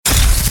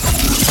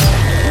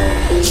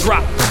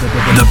Drop.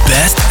 The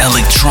best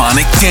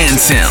electronic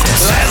dance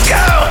sounds. Let's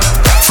go!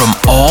 From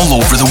all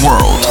over the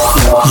world.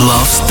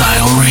 Love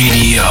Style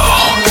Radio.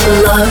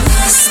 Love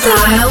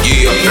Style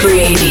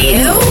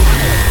Radio.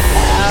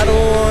 I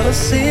don't wanna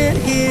sit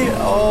here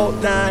all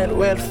night,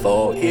 wait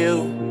for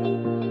you.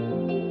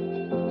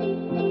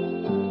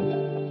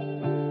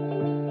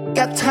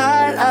 Got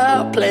tired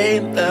of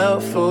playing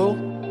the fool.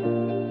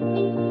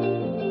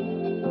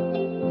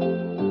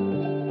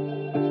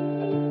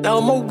 No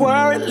more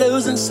worried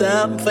losing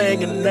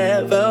something I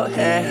never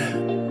had.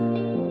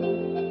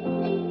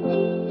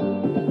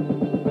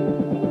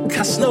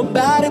 Cause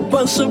nobody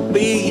wants to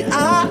be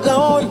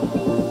alone,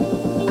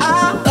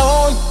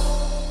 alone.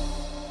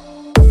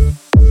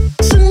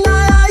 So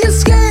now I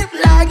escape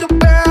like a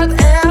bird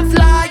and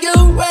fly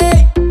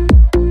away.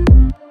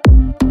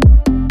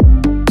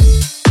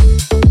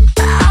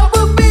 I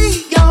will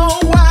be your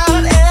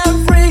wild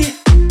and free.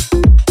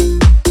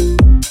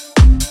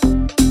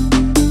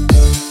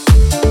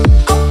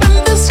 Up in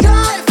the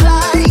sky,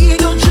 fly,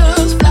 eagle,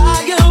 just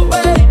fly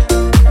away.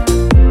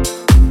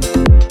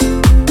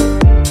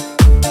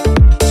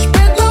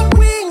 Spread my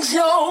wings,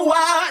 you're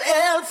wild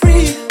and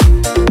free.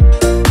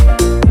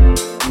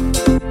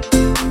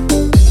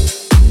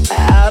 I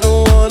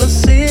don't wanna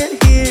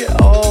sit here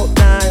all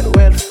night,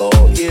 wait for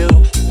you.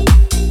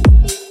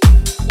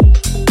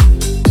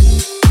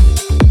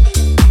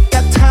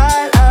 Got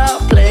tired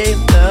of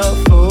playing the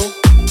fool.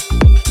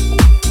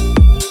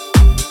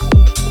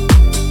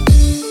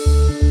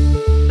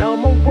 No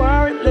more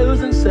worried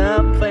losing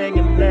something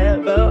I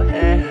never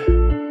had.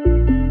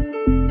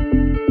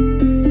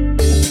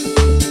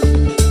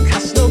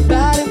 Cause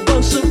nobody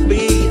wants to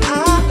be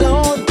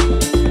alone,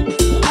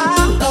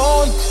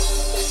 alone.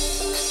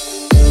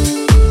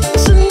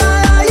 So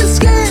now I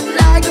escape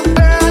like a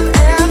bird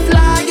and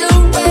fly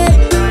away.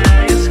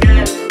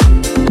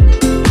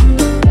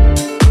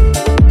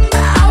 I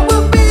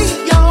will be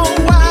your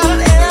wild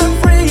and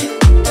free.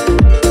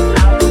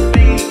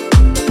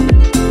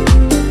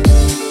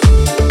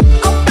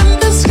 Up in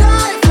the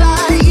sky,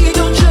 fly,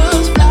 eagle,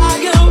 just fly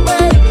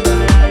away.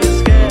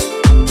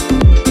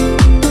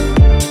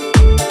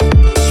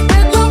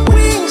 Spread my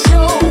wings,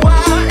 you're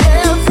wild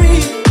and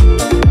free.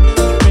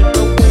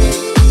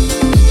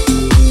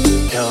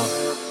 Young,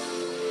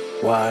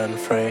 wild and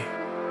free.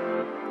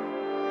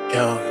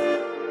 Young,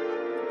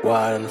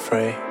 wild and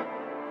free.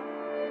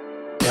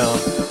 Young,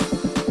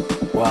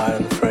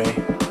 wild and free.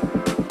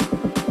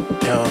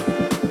 Young,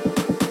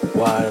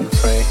 wild and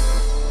free.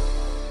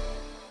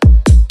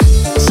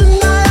 So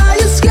now I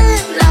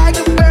escape like a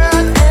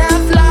bird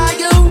and fly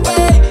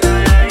away.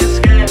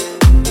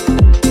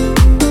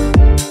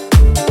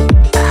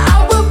 I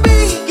will be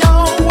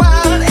your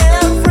wild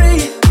and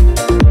free.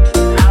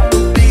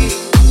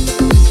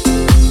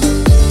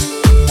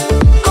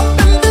 Up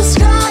in the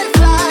sky,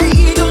 fly,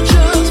 eagle,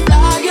 just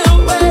fly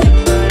away.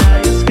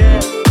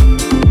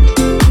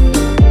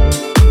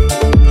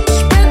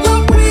 Spread my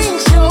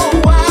wings, you're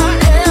wild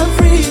and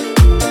free.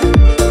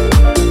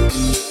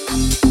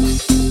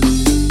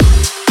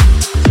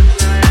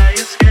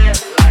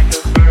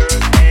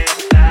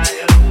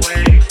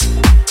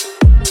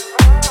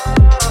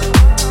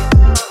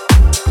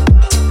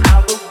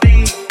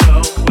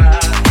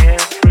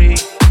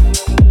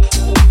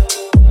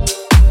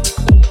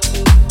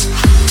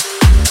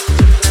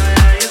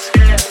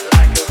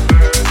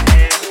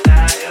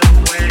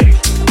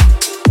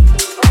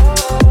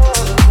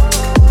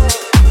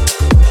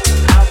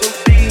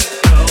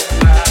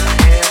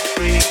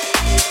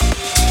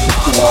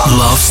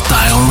 Love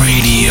Style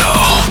Radio.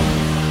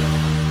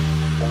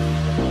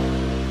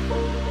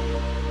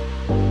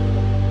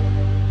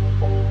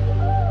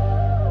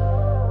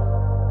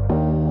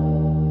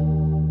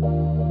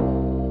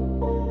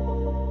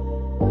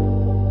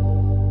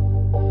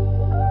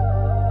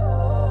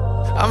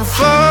 I'm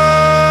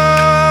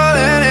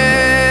falling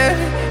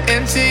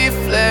into your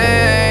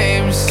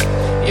flames,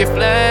 you're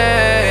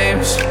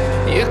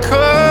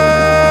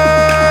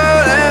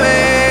calling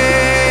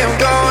me, I'm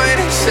going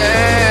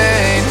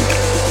insane.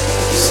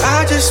 'Cause I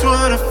just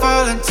wanna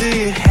fall into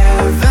your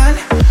heaven,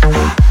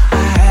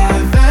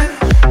 heaven.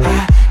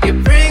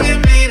 You're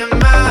bringing me to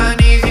my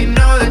knees, you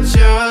know that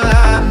you're all I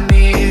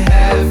need.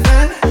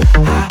 Heaven,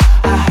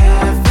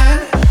 heaven.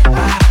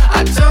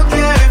 I don't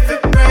care if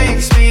it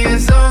breaks me,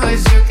 as long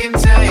as you can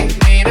take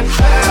me to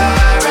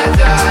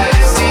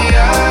paradise, the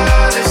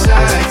other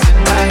side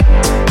tonight.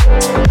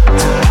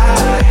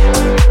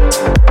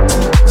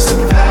 So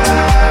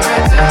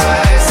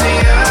paradise, the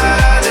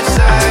other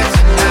side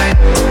tonight.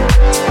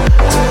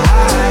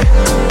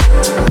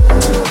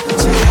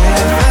 To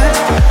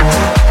heaven.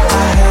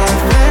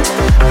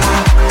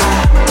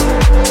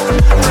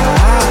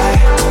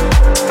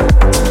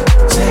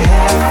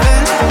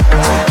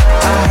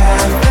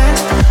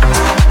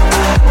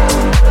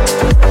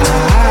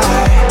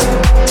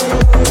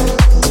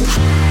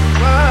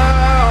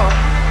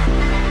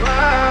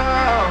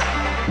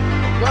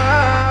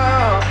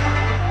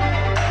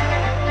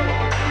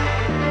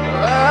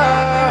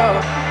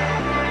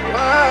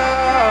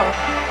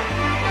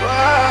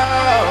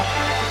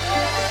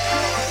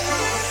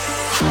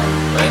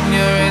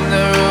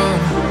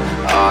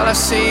 I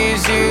see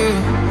is you.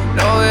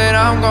 Know that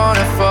I'm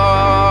gonna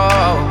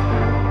fall.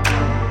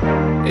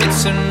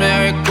 It's a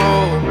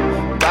miracle,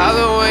 by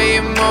the way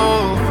you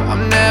move.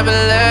 I'm never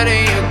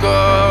letting you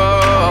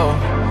go.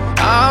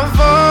 I'm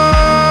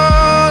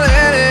falling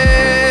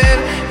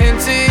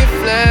into your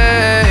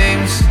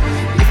flames,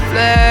 your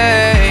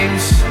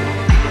flames.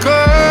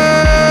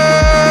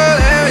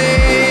 Calling me,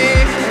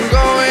 I'm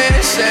going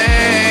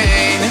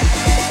insane.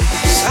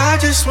 'Cause I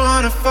just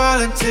wanna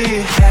fall into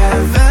your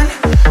heaven.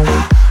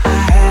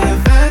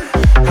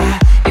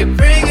 You're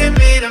bringing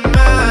me to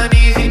my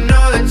knees. You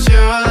know that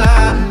you're all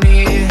I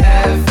need.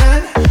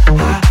 Heaven,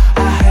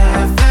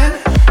 heaven.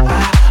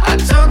 I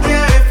don't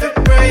care if it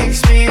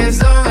breaks me, as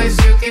long as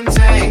you can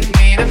take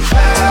me to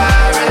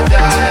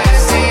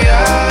paradise. The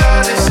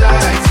other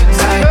side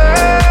tonight.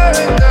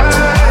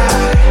 Paradise,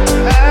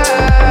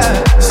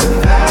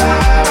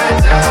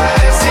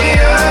 paradise. The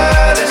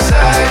other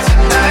side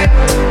tonight.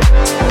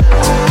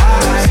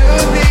 To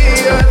the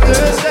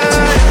other side.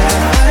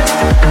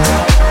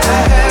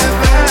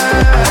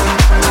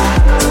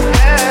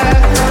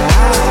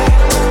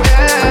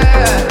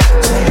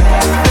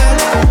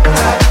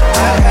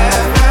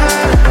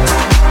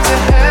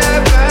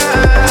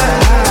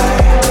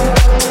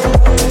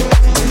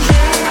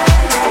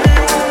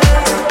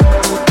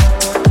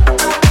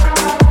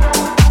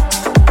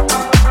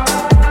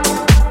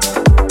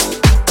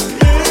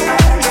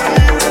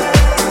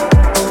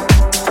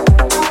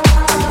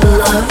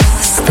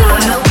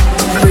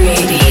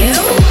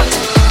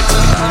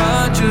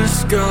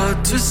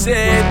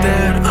 Say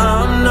that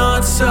I'm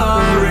not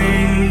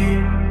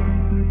sorry.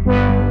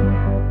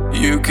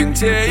 You can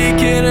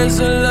take it as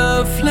a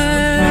love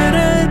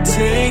letter,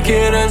 take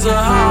it as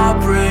a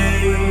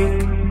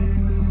heartbreak.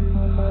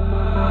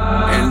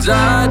 And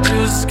I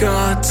just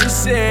got to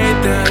say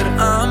that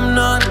I'm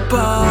not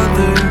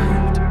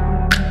bothered.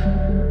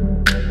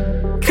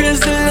 'Cause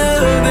the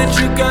love that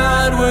you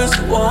got was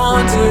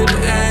wanted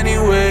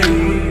anyway.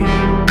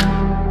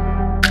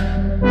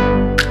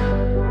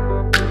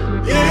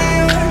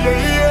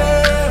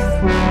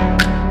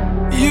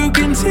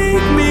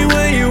 Take me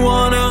where you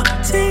wanna,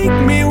 take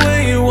me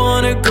where you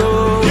wanna go.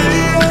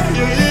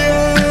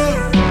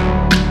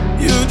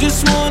 You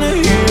just wanna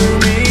hear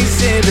me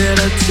say that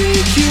I'll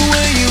take you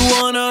where you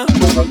wanna.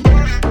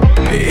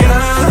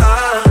 Yeah,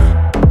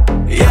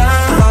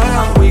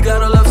 yeah. We got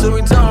a love so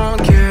we don't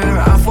care.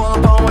 I fall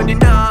apart when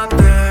you're not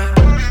there.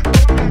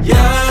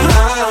 Yeah,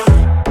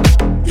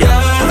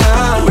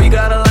 yeah. We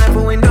got a life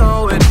and we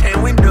know it, and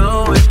we know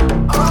it.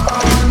 Oh,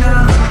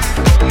 now.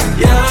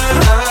 Yeah.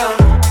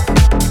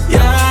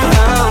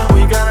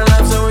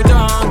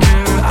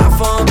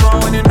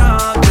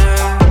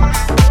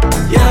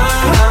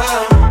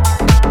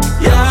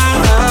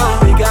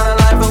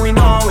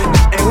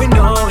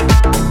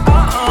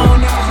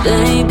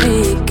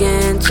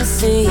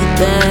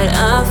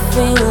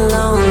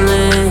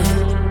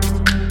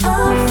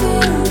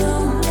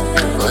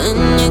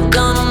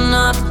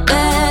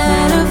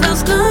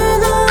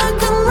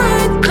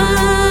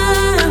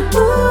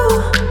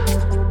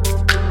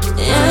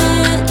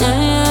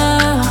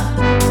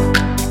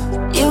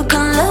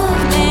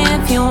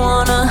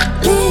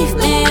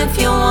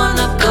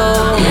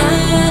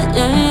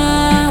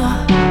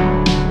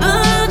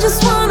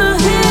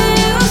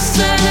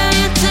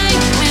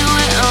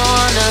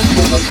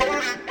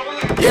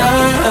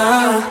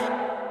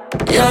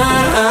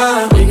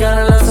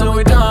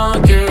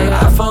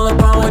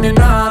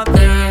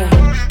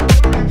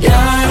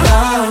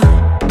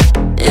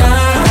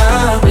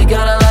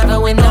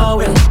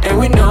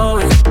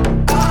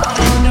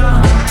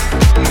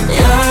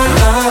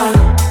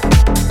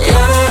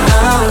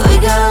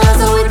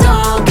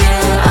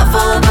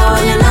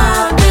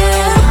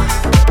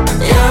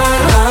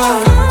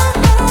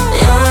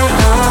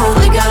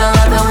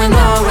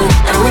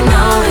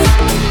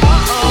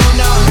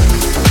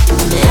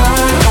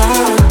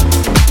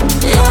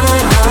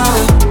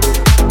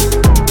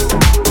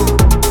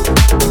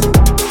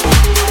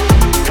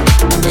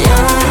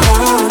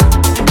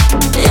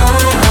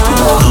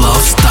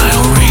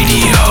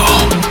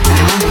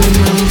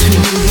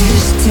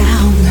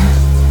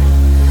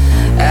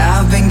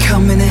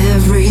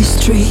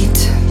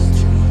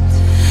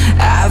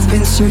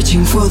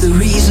 Searching for the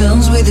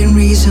reasons within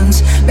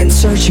reasons, been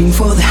searching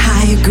for the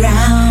higher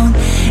ground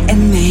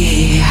in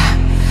me.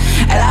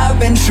 And I've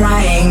been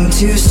trying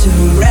to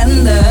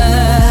surrender,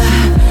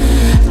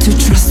 to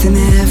trust in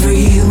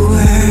every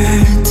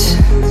word.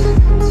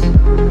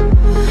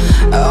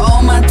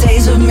 All my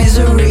days of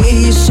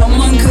misery,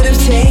 someone could have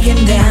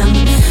taken them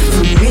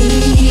from me.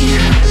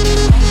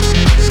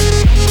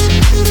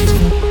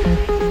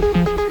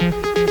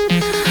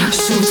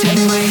 So tell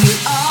me where you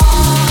are.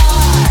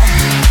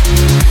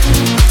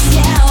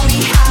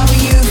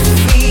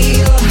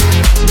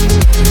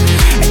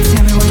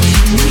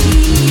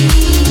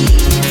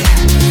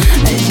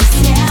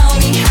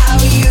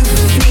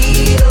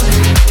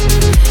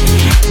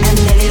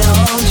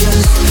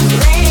 Just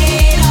rain.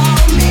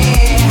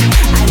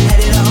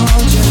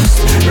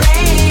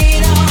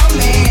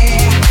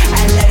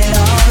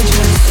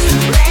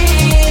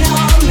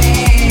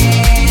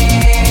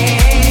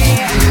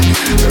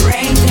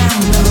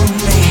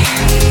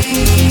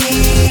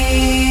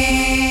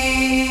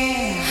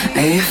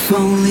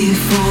 only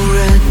for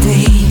a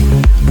day,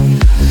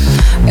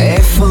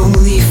 if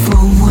only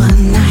for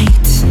one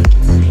night.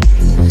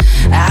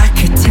 I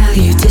could tell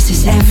you this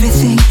is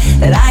everything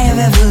that I have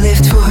ever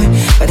lived for,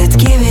 but I'd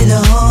give it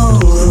all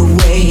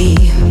away.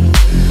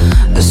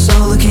 So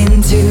look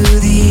into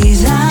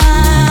these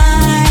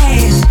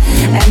eyes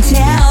and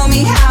tell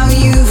me how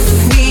you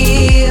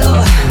feel.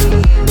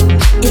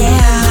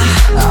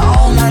 Yeah,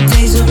 all my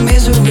days of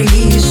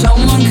misery,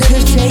 someone could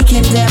have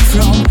taken them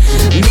from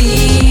me.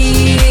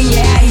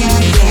 Yeah, yeah,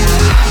 yeah.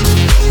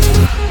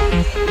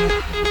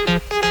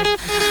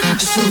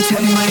 So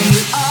tell me where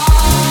you are.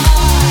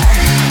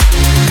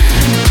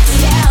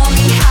 Tell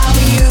me how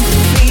you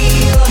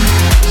feel.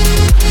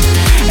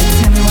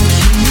 Tell me what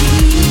you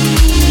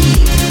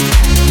need.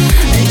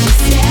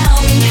 Just tell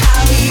me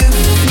how you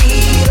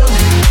feel.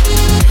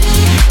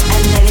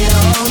 And let it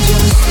all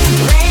just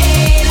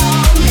rain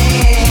on me.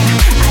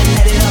 And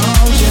let it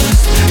all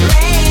just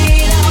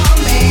rain on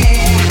me.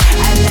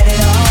 And let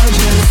it all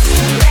just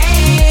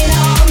rain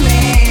on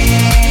me.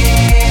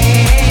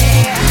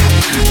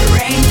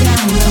 Rain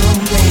down on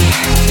me.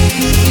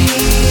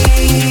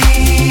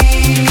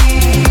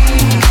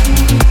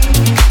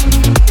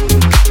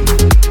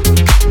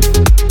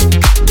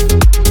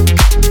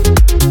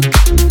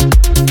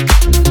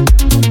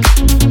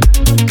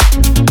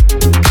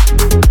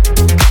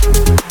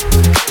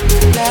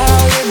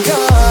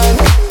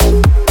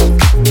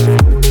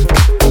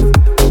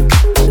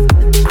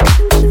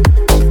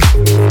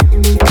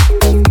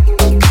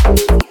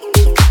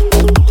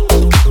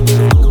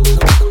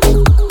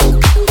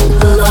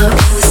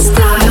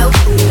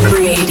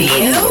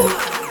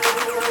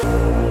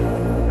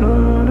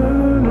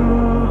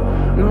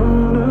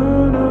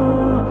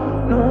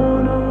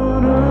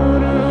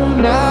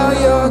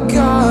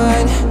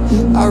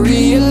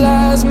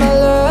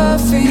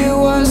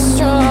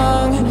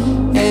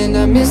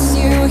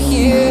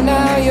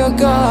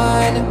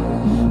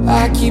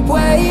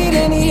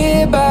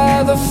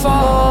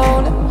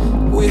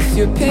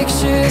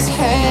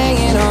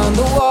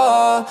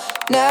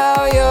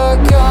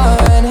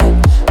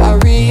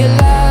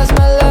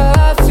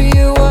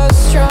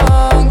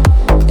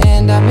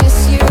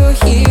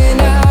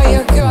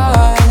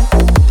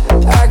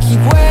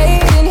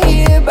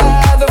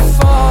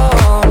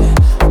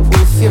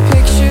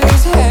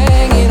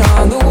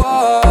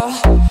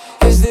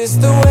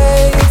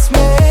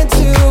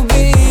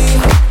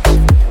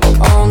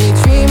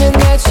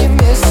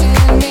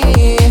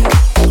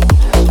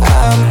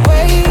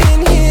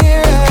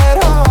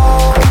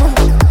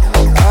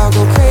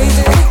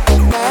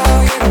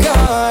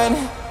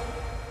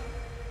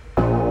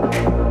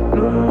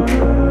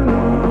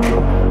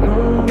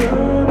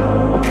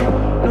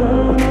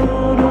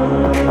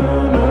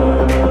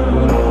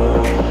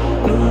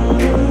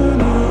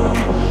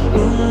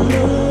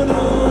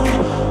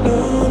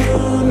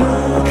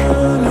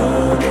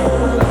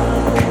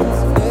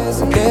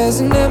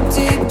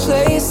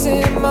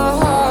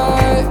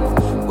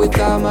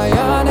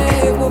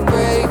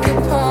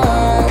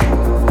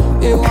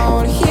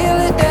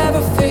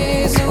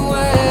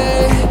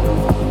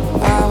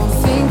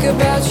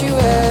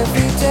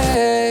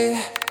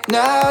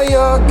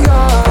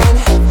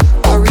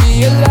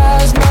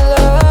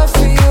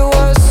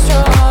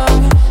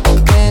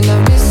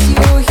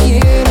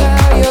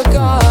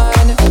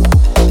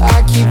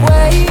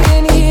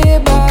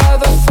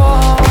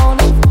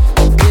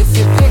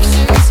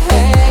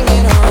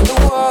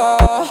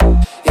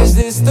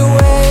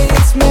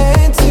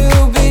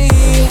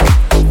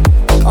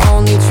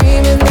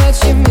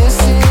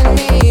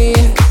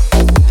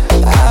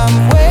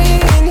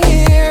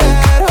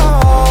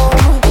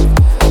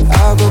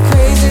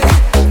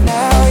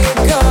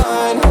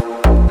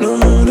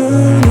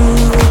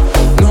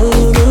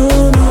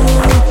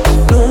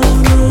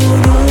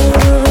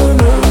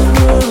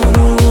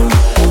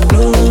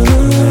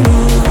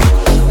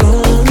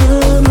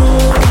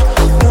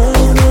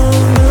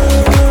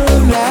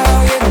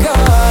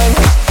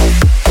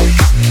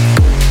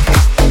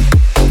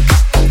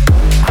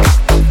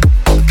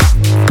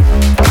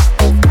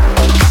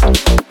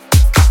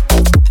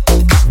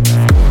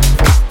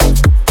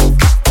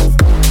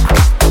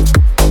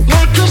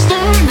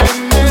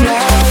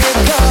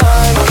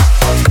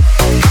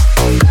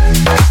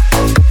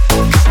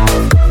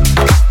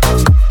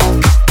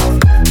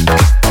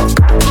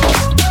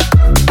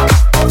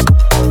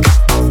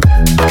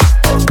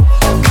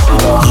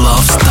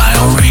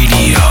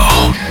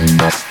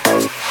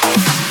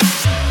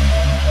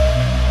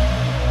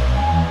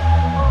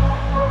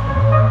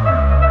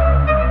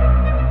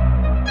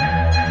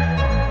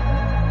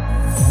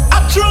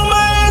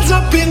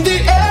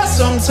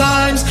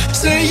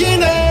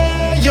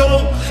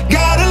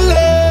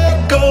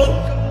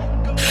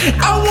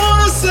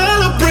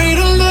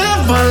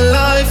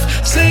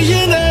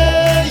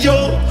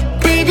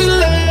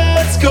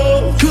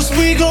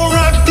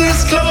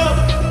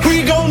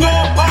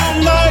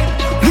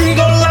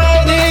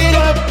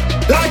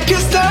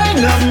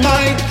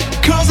 Dynamite,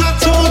 'cause I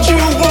told you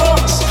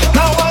once,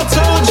 now I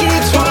told you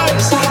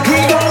twice. We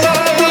gon'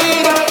 light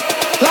it up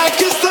like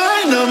it's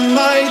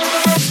dynamite.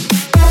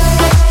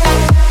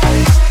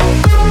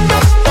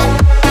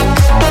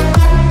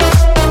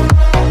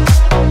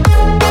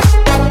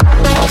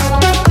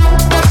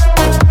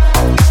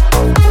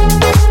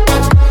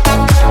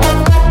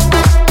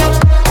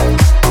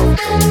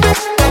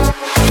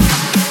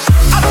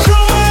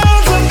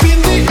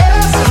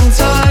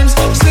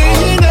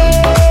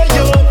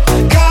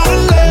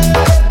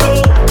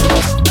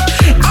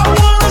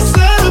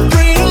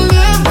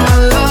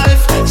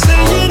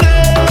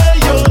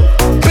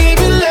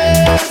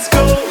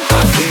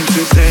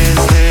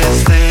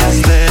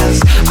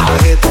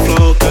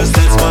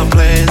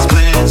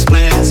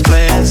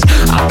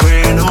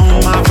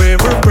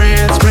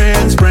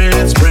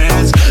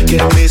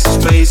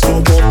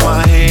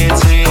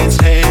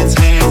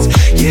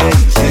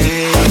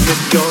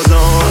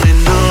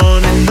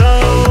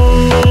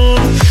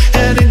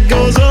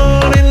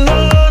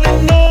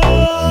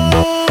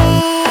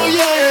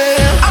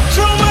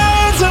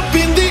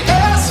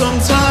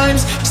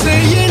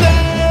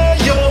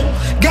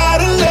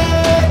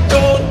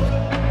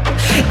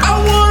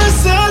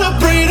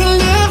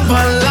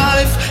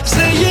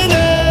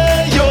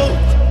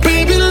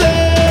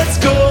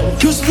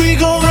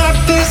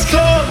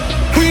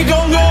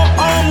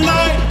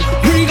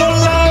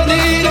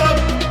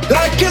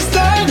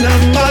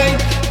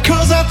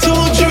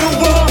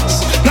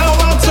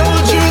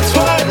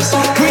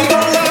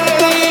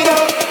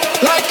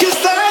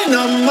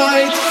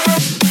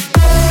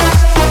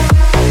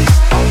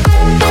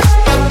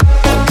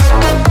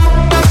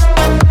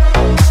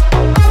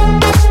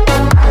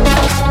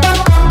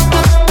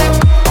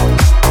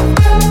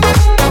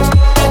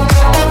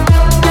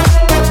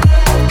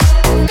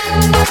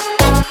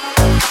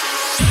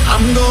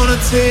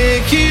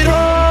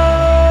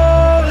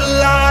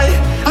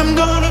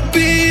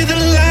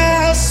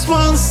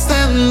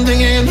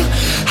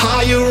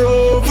 are your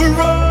overall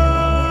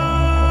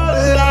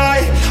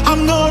lie.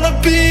 I'm gonna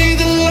be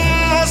the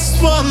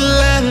last one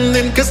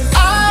landing, 'cause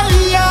I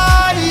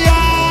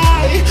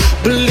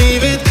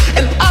believe it,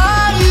 and I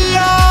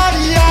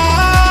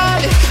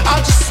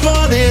just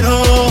want it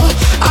all.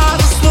 I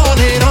just want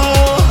it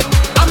all.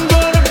 I'm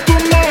gonna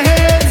put my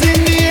hands in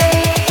the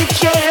air. Put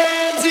your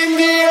hands in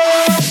the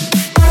air.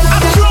 I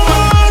throw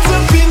my hands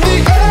up in the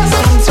air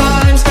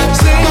sometimes,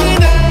 saying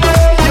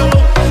that you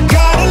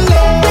gotta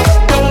let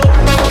go.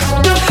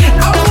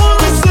 I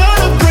wanna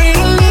celebrate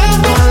and live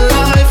my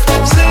life,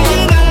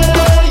 saying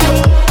that you,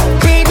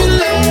 baby,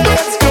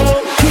 let's go.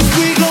 'Cause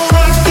we gon'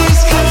 rock this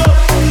club.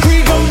 We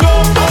gon' go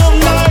all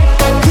night.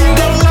 We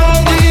gon'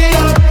 light it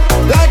up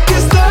like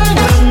it's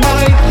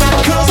dynamite.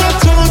 'Cause I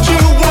told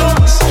you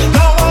once,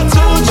 now I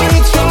told you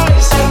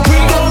twice. We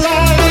gon'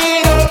 light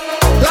it up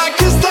like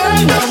it's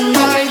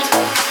dynamite.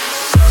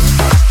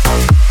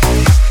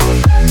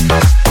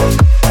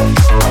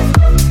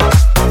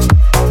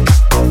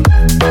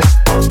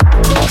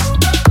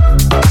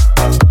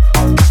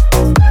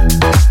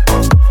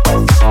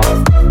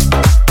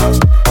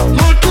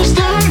 Like it's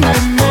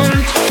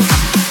dynamite.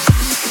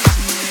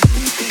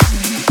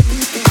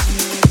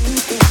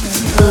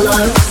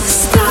 Love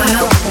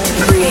Style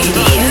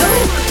Radio.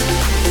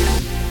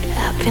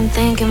 I've been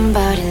thinking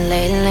about it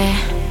lately,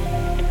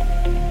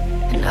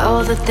 and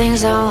all the things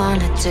I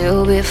wanna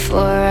do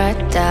before I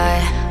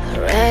die.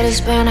 Already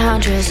spent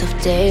hundreds of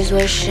days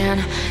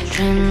wishing,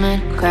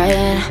 dreaming,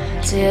 crying.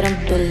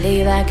 Didn't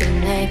believe I could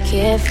make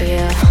it for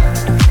you.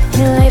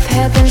 And life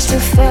happens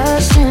too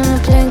fast in a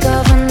blink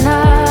of an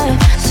eye,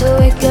 so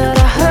we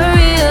gotta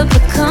hurry up,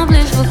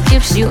 accomplish what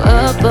keeps you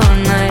up all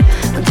night.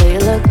 Until you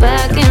look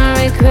back and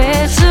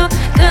regret. So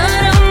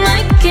gotta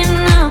make it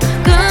now,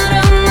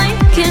 gotta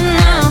make it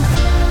now.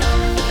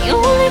 You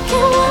only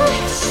get one,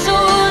 so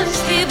let's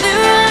keep it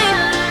right.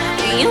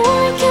 You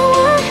only get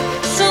one,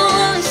 so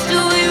let's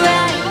do it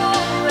right.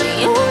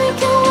 You only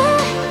get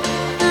one,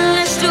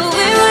 let's do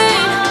it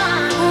right.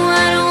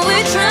 Why don't we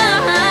try?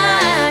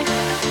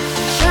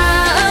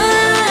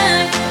 Try.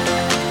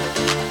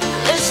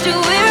 Let's do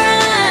it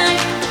right.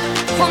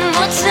 One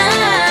more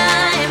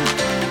time.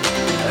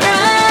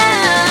 Right.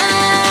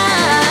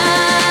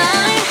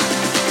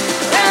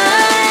 Right.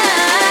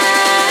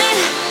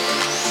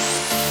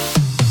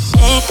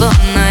 Up all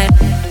night.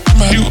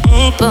 You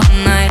up all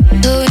night.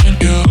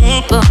 You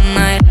up all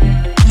night.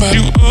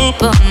 You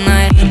up all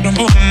night. You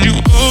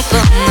up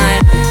all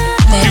night.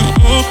 You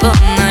up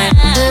all night.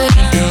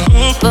 You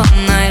up all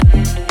night.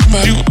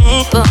 You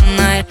up all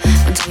night.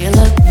 Until you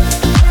look.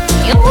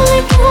 You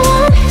only get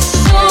one,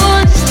 so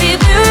let's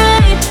keep it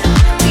right.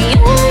 You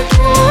only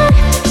get one,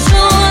 so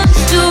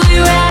let's do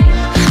it right.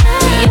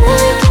 You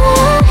only get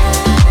one,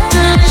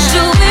 let's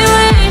do it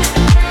right.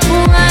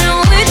 Why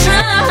don't we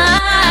try?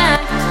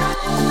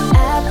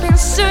 I've been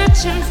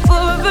searching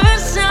for a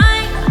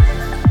sign.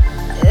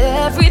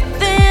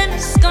 Everything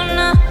is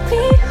gonna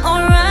be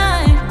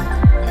alright.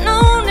 No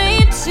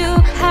need to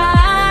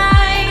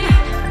hide.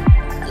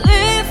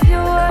 Leave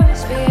your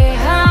worries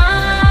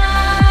behind.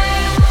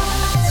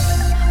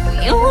 We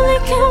only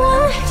get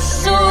one,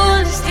 so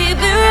let's keep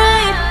it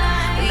right.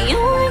 We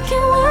only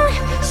get one,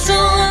 so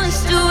let's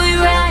do it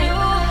right.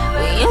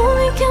 We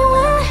only get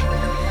one,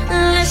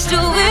 let's do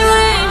it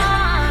right.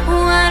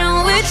 Why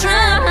don't we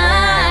try?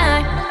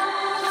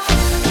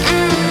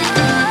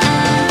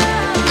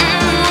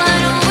 Why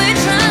don't we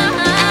try?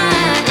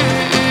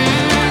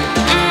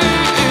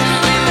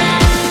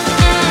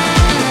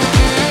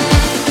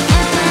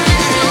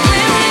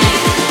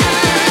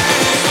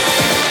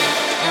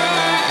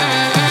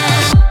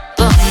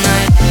 All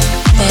night.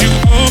 You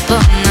up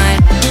all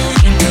night.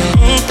 You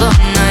up all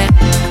night.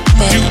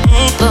 You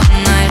up all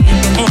night.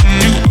 You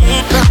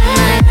up all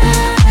night.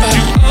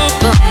 You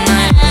up all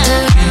night.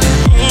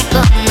 You up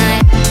all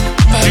night.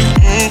 You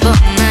up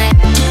all night.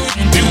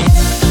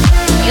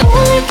 You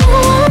only get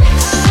one,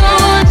 so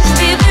let's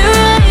keep it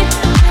right.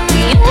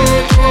 You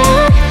only get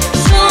one,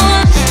 so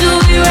let's do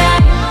it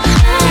right.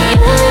 You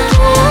only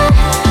get one,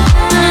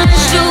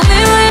 let's do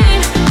it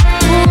right.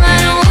 Why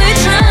don't we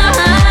try?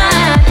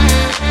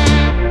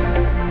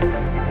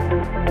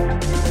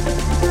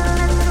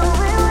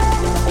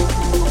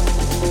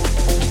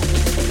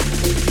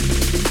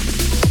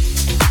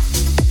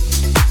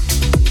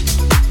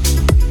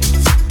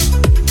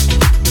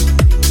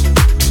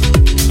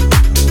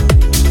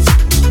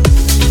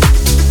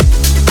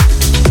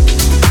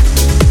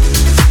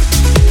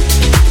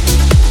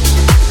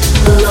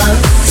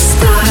 Love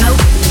Style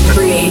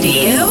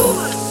Radio.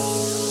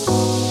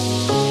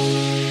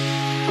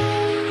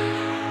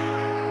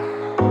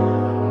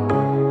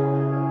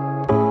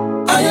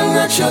 I am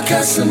not your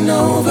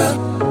Casanova.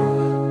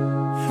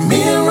 Me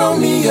and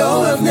Romeo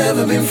have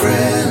never been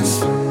friends.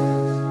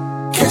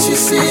 Can't you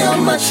see how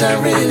much I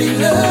really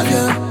love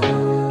you?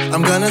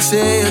 I'm gonna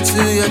say it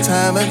to you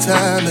time and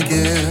time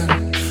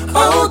again.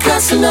 Oh,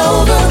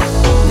 Casanova,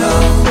 no,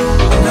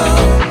 no,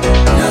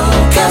 no,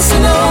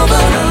 Casanova,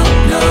 no,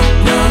 no,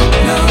 no,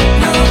 no,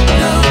 no,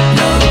 no,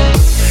 no.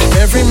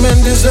 Every man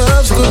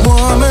deserves a good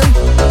woman.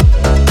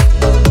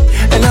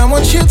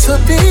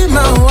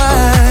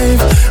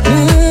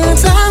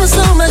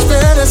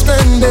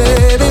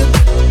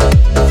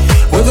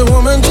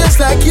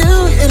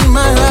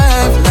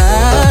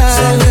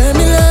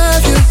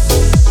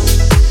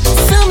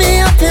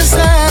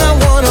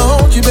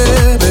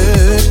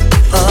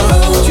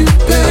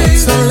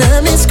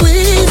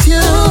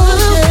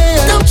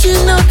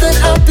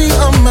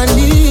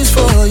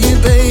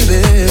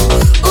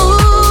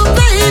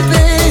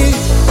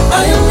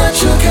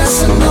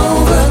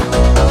 Casanova.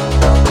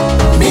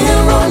 Me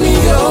and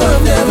Romeo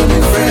have never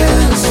been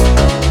friends.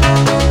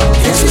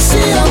 Can't you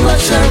see how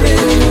much I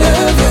really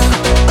love you?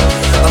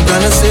 I'm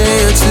gonna say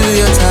it to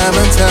you time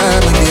and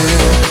time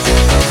again.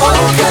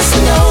 Oh,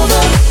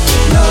 Casanova,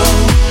 no,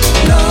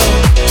 no,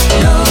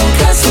 no,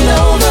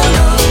 Casanova,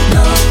 no,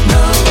 no,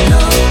 no, no,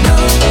 no.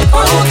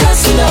 Oh,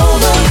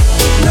 Casanova,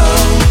 no,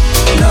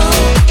 no,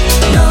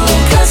 no,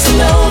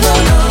 Casanova,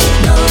 no,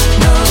 no,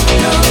 no,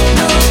 no,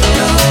 no,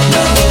 no,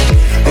 no.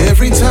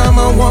 Every time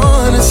I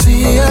wanna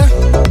see ya,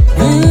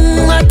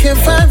 I can't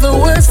find the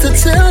words to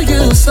tell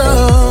you so.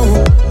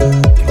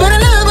 But I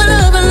love, I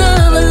love, I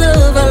love, I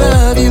love, I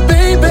love you,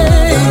 baby.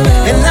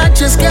 And I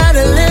just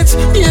gotta let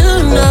you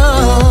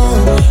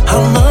know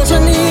how much I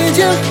need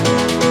you.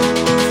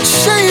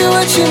 Show you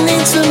what you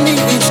need to me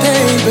each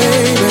day,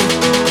 baby.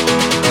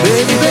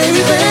 Baby,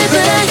 baby,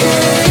 baby,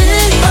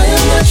 yeah. I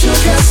am not your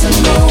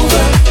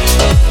Casanova.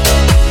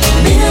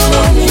 Me and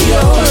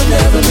Romeo have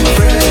never been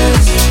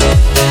friends.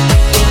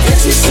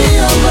 Can't you see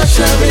how much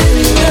I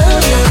really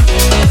love you?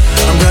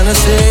 I'm gonna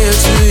say it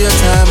to you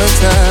time and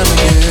time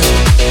again.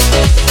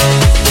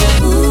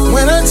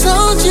 When I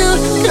told you,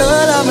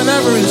 girl, I'm an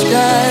average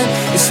guy,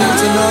 you seem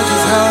to know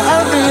just how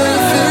I really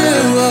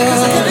feel.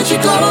 Cause I can't let you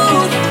go.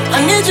 I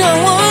need you, I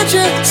want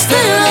you.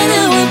 Stay right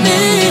here with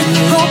me.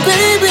 Oh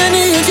baby, I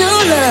need your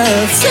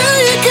love till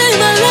you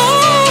came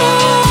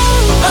along.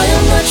 I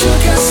am not your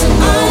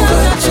Casanova.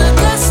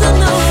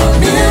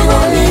 Me and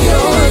Romeo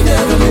have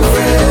never been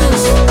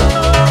friends.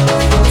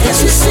 Can't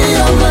you see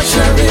how much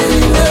I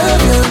really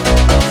love you?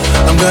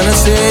 I'm gonna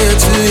say it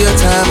to you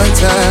time and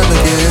time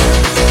again.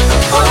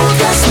 Oh,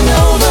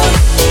 Casanova,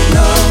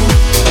 no,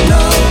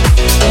 no,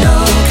 no,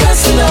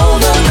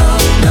 Casanova, no,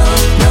 no,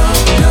 no,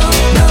 no,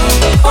 no.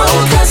 Oh,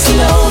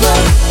 Casanova,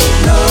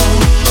 no,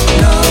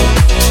 no,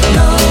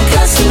 no,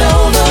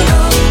 Casanova, no,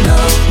 no,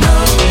 no,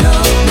 no,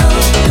 no,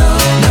 no,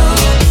 no.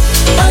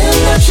 I am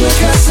not your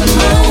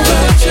Casanova.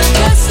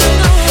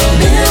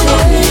 Me and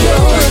Romeo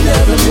have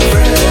never been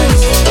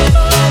friends.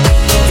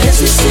 Can't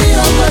you see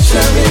how much I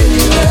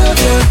really love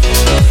you?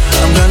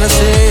 I'm gonna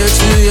say it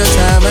to you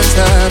time and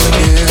time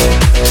again.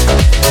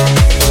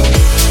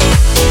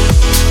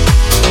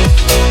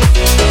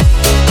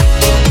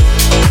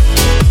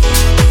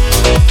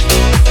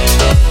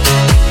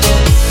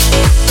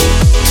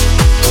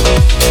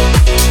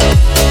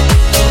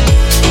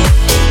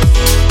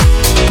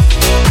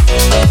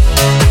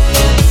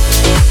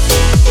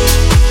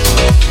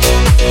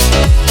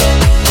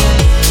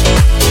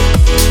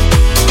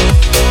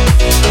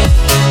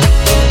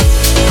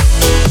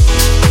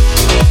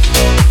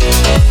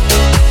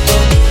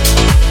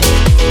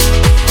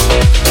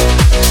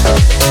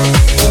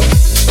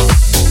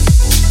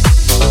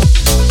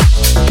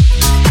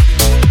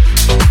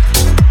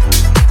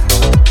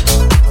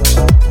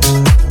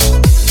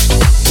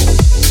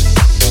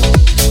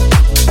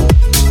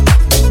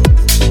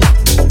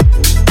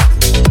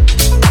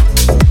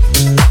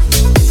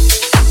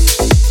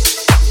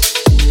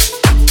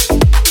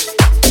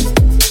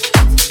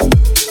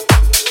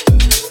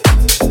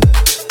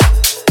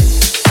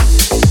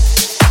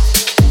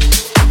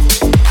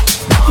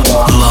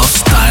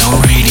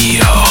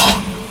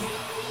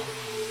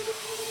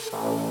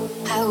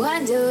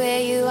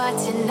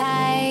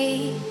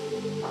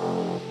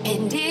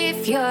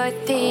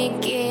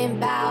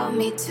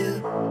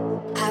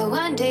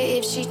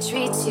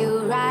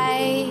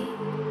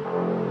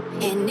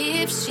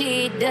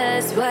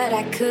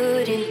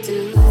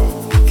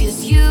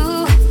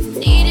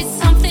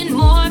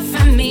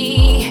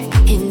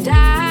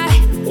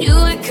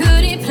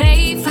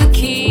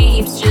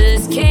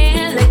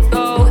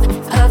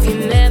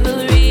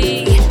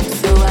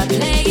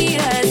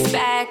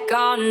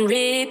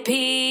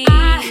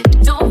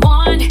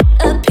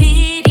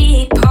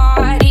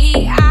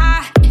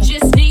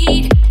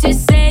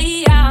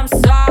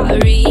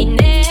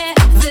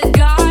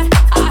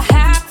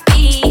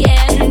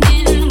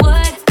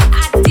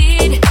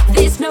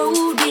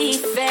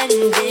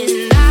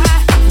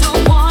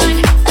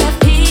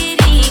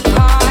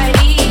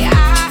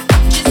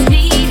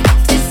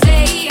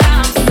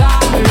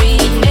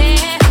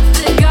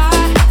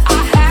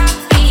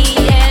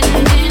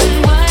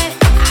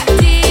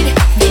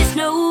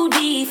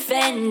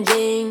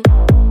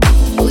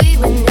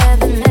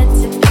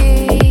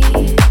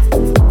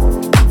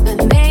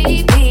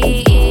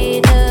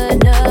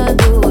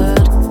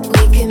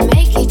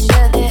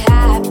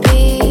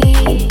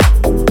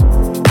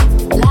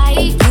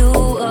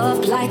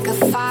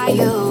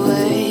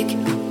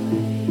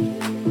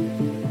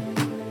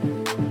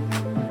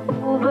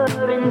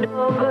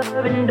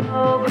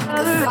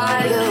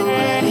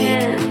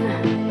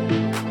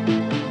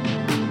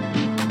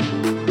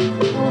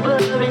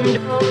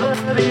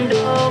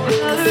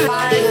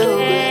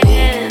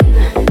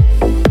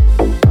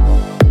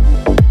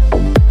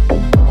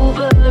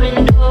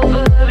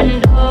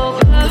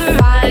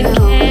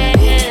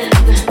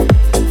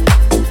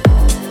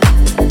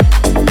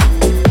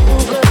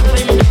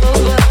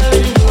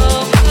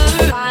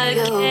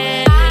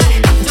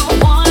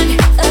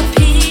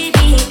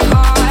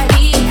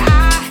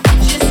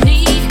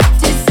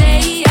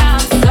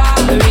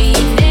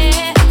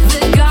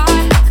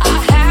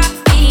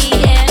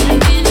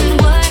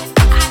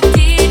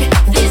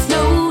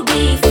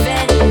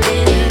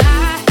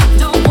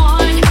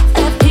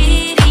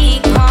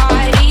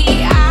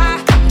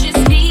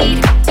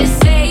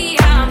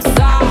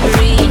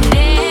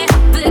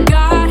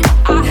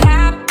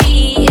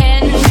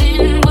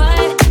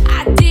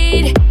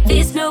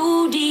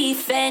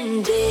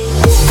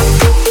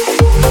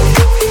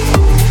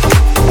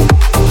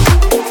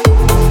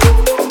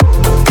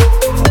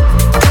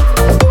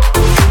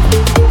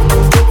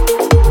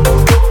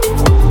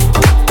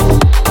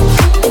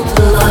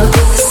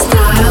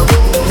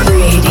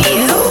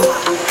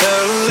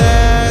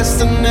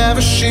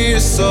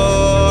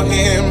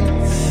 him.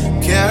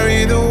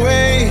 Carried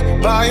away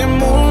by a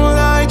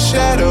moonlight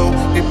shadow,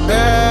 he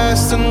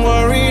passed and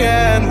worry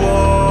and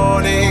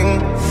warning.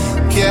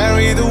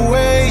 Carried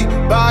away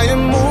by a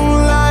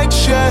moonlight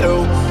shadow,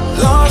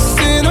 lost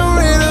in a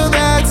riddle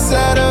that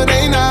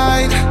Saturday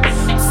night.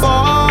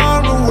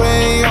 Far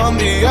away on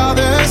the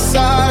other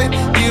side,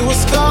 he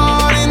was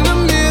caught in the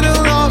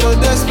middle of a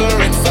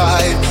desperate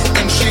fight,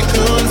 and she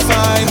couldn't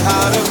find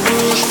how to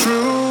push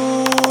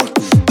through.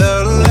 The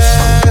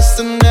last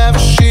and ever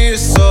she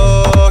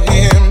saw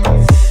him,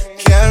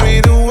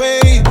 carried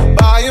away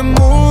by a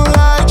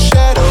moonlight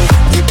shadow,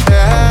 he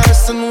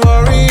passed and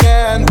worry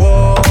and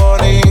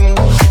warning.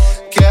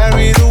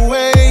 Carried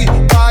away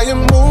by a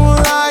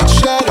moonlight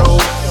shadow.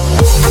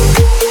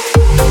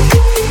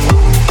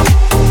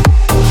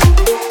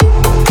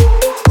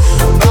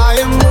 By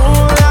a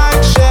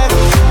moonlight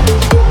shadow.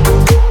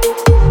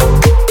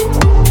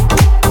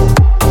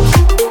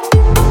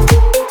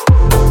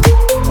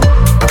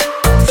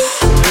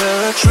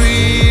 The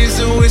trees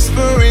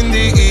whisper in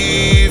the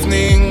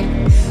evening,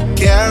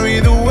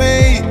 carried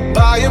away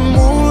by a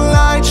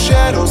moonlight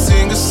shadow.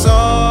 Sing a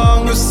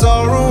song of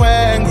sorrow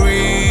and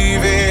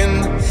grieving,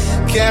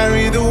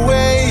 carried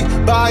away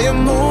by a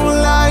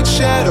moonlight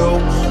shadow.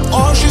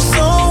 All she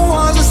saw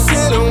was a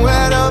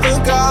silhouette of a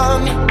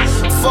gun,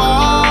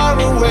 far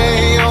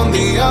away on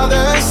the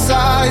other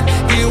side.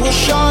 He was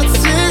shot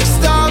 6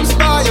 times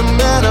by a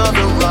man on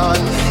the run,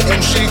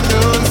 and she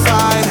couldn't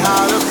find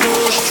how to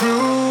push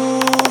through.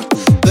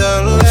 The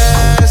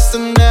last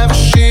and ever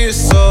she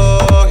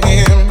saw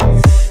him,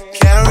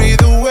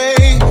 carried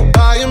away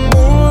by a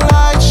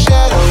moonlight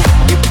shadow,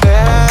 he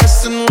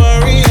passed and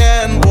worry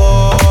and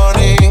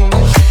warning.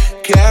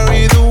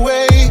 Carried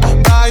away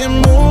by a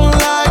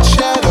moonlight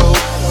shadow.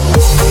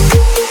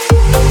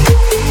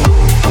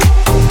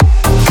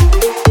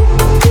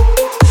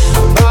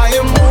 By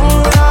a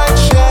moonlight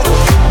shadow.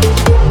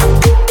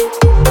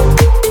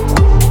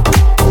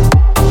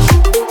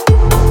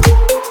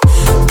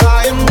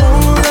 By a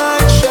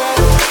moonlight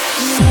shadow.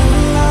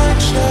 Moonlight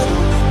shadow.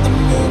 The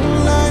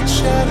moonlight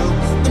shadow.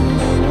 The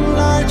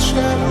moonlight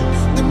shadow.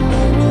 The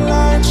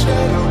moonlight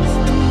shadow.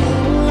 The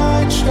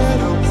moonlight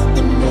shadow.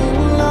 The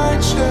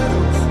moonlight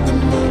shadow. The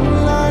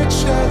moonlight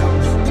shadow.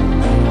 The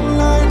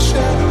moonlight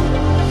shadow.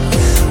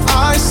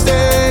 I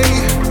stay,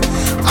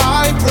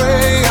 I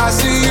pray, I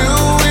see you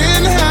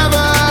in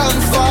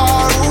heaven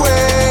far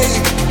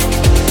away.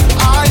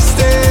 I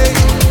stay,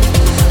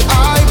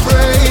 I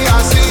pray,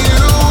 I see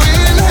you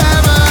in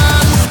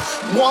heaven.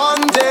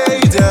 One day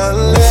the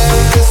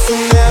last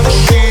and ever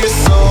she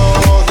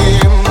saw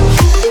him,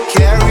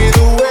 carried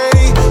away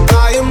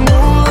by a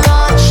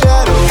moonlight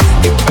shadow,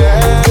 he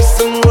passed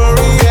and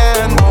worry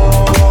and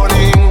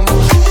warning.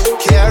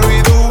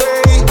 Carried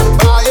away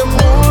by a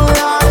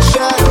moonlight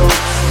shadow,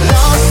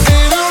 lost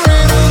in a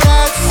riddle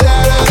that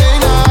Saturday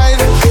night.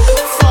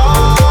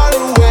 Far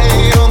away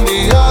on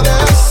the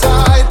other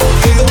side,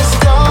 he was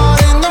caught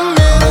in the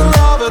middle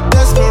of a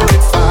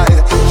desperate fight,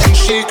 and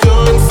she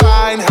couldn't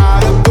find how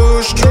to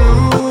push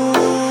through.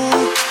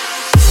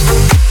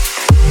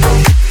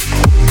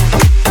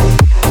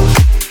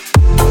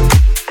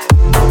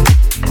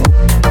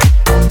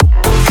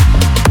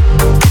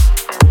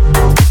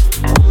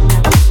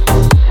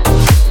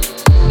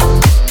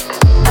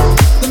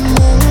 The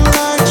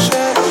moonlight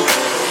shadow.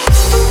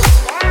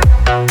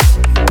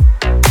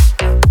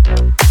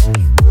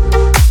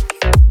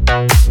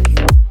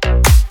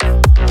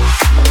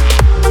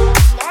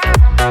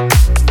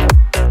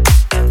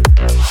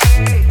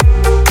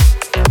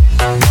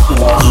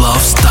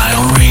 Love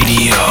Style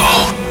Radio.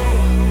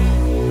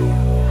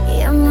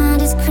 Your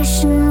mind is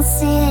Christian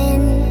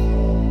sin.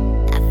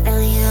 I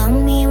feel you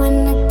on me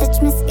when I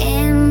touch my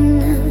skin.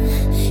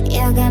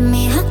 You got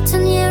me hooked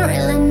on you,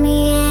 reeling me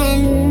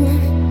in.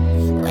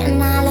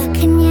 When I look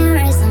in your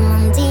eyes, I'm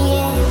on the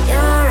edge.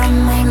 You're on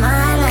my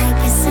mind like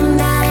a sin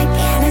that I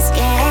can't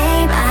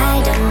escape.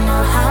 I don't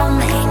know how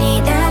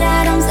many dead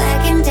atoms I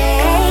can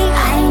take.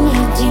 I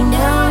need to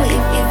know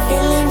if you're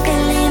feeling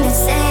the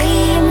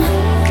same.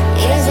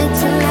 Is it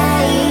too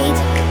late?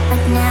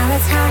 But now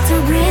it's hard to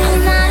breathe.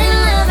 I'm not in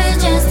love, it's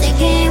just a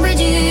game with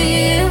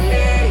you.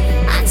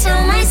 I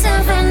tell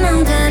myself and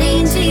I'm not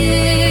into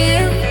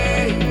you,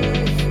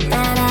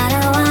 but I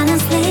don't wanna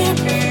sleep.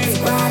 It's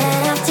quarter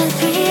after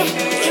 3.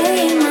 You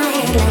in my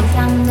head like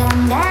dum dum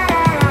da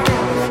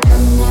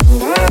dum dum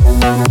da dum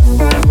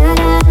dum da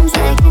dum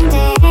I can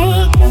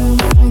take dum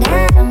dum da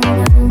dum da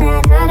dum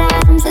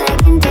I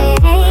can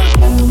take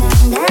dum dum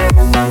da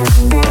dum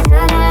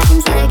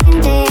I can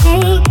take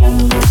dum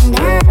dum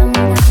da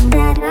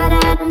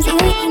dum you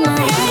in my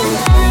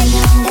head.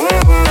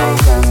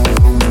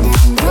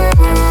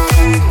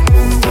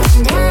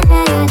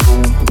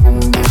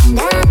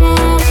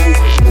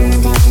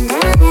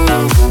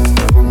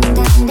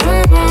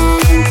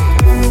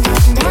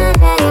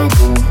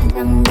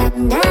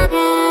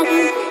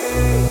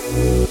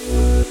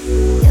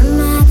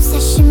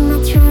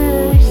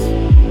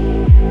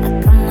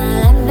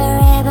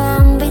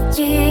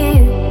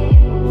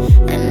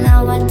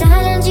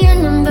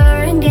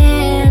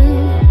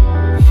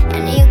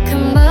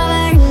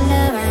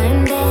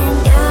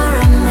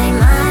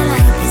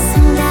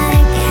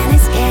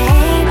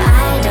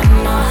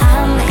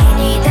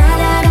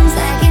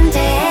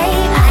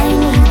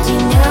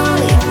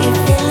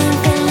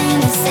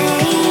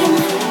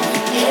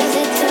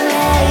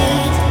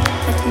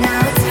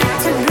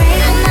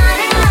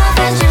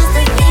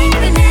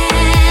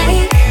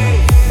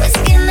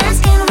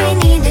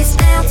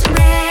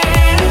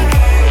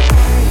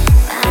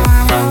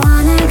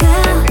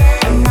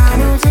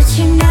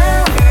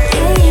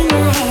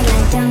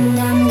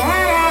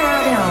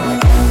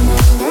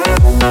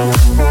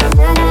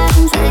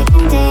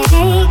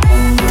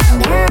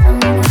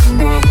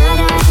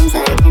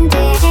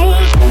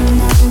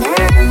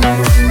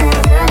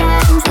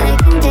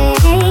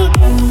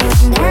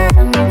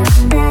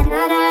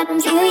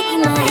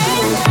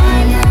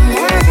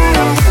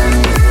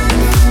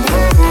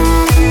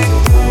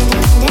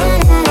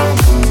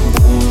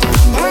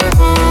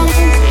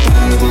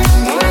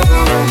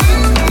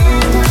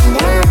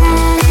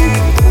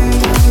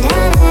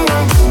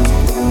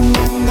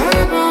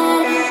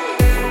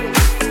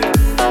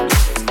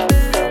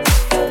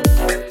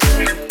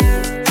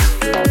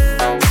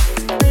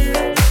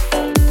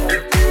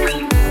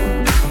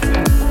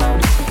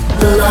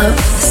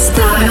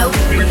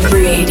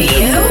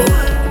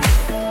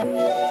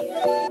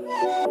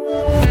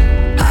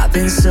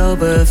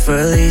 sober for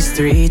at least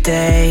 3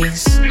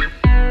 days.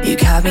 You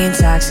got me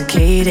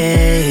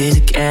intoxicated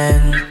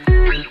again.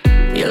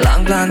 Your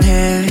long blonde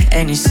hair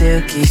and your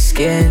silky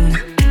skin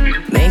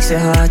makes it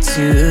hard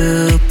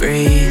to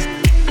breathe.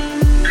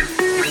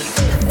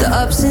 The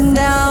ups and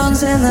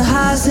downs and the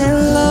highs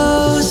and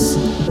lows,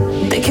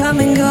 they come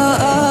and go.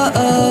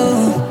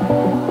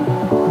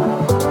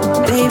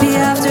 Baby,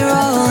 after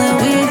all that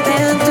we've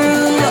been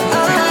through,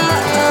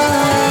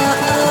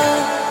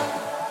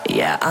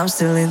 yeah, I'm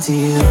still into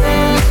you.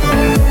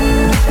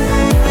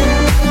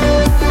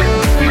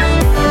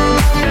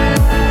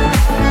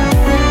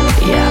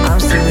 Yeah, I'm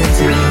still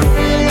into you.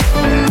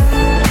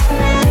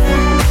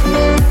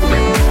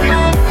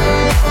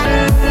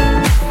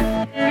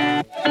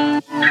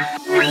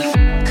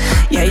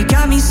 Yeah, you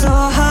got me so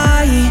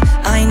high,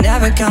 I ain't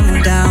never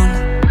coming down.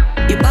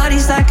 Your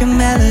body's like a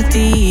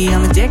melody,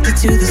 I'm addicted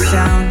to the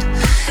sound.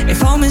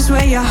 If home is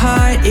where your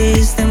heart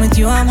is, then with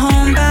you I'm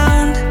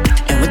homebound.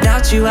 And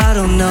without you I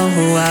don't know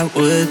who I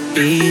would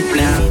be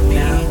now.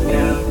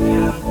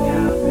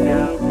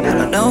 I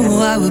don't know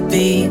who I would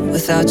be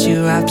without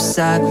you right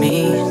beside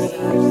me.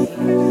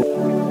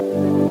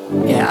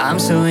 Yeah, I'm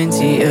so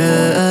into you.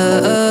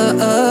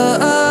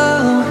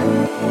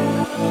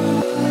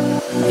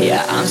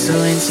 Yeah, I'm so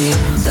into you.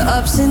 The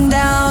ups and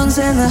downs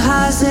and the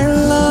highs and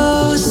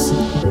lows,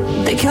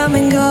 they come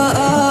and go.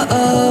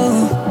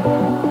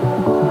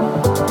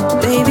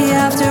 Baby,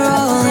 after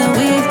all that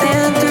we've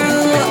been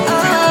through,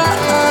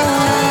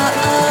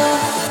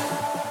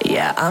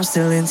 yeah, I'm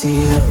still into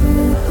you.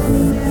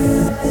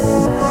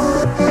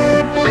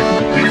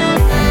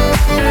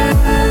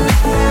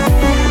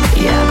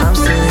 Yeah, I'm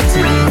still into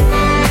you.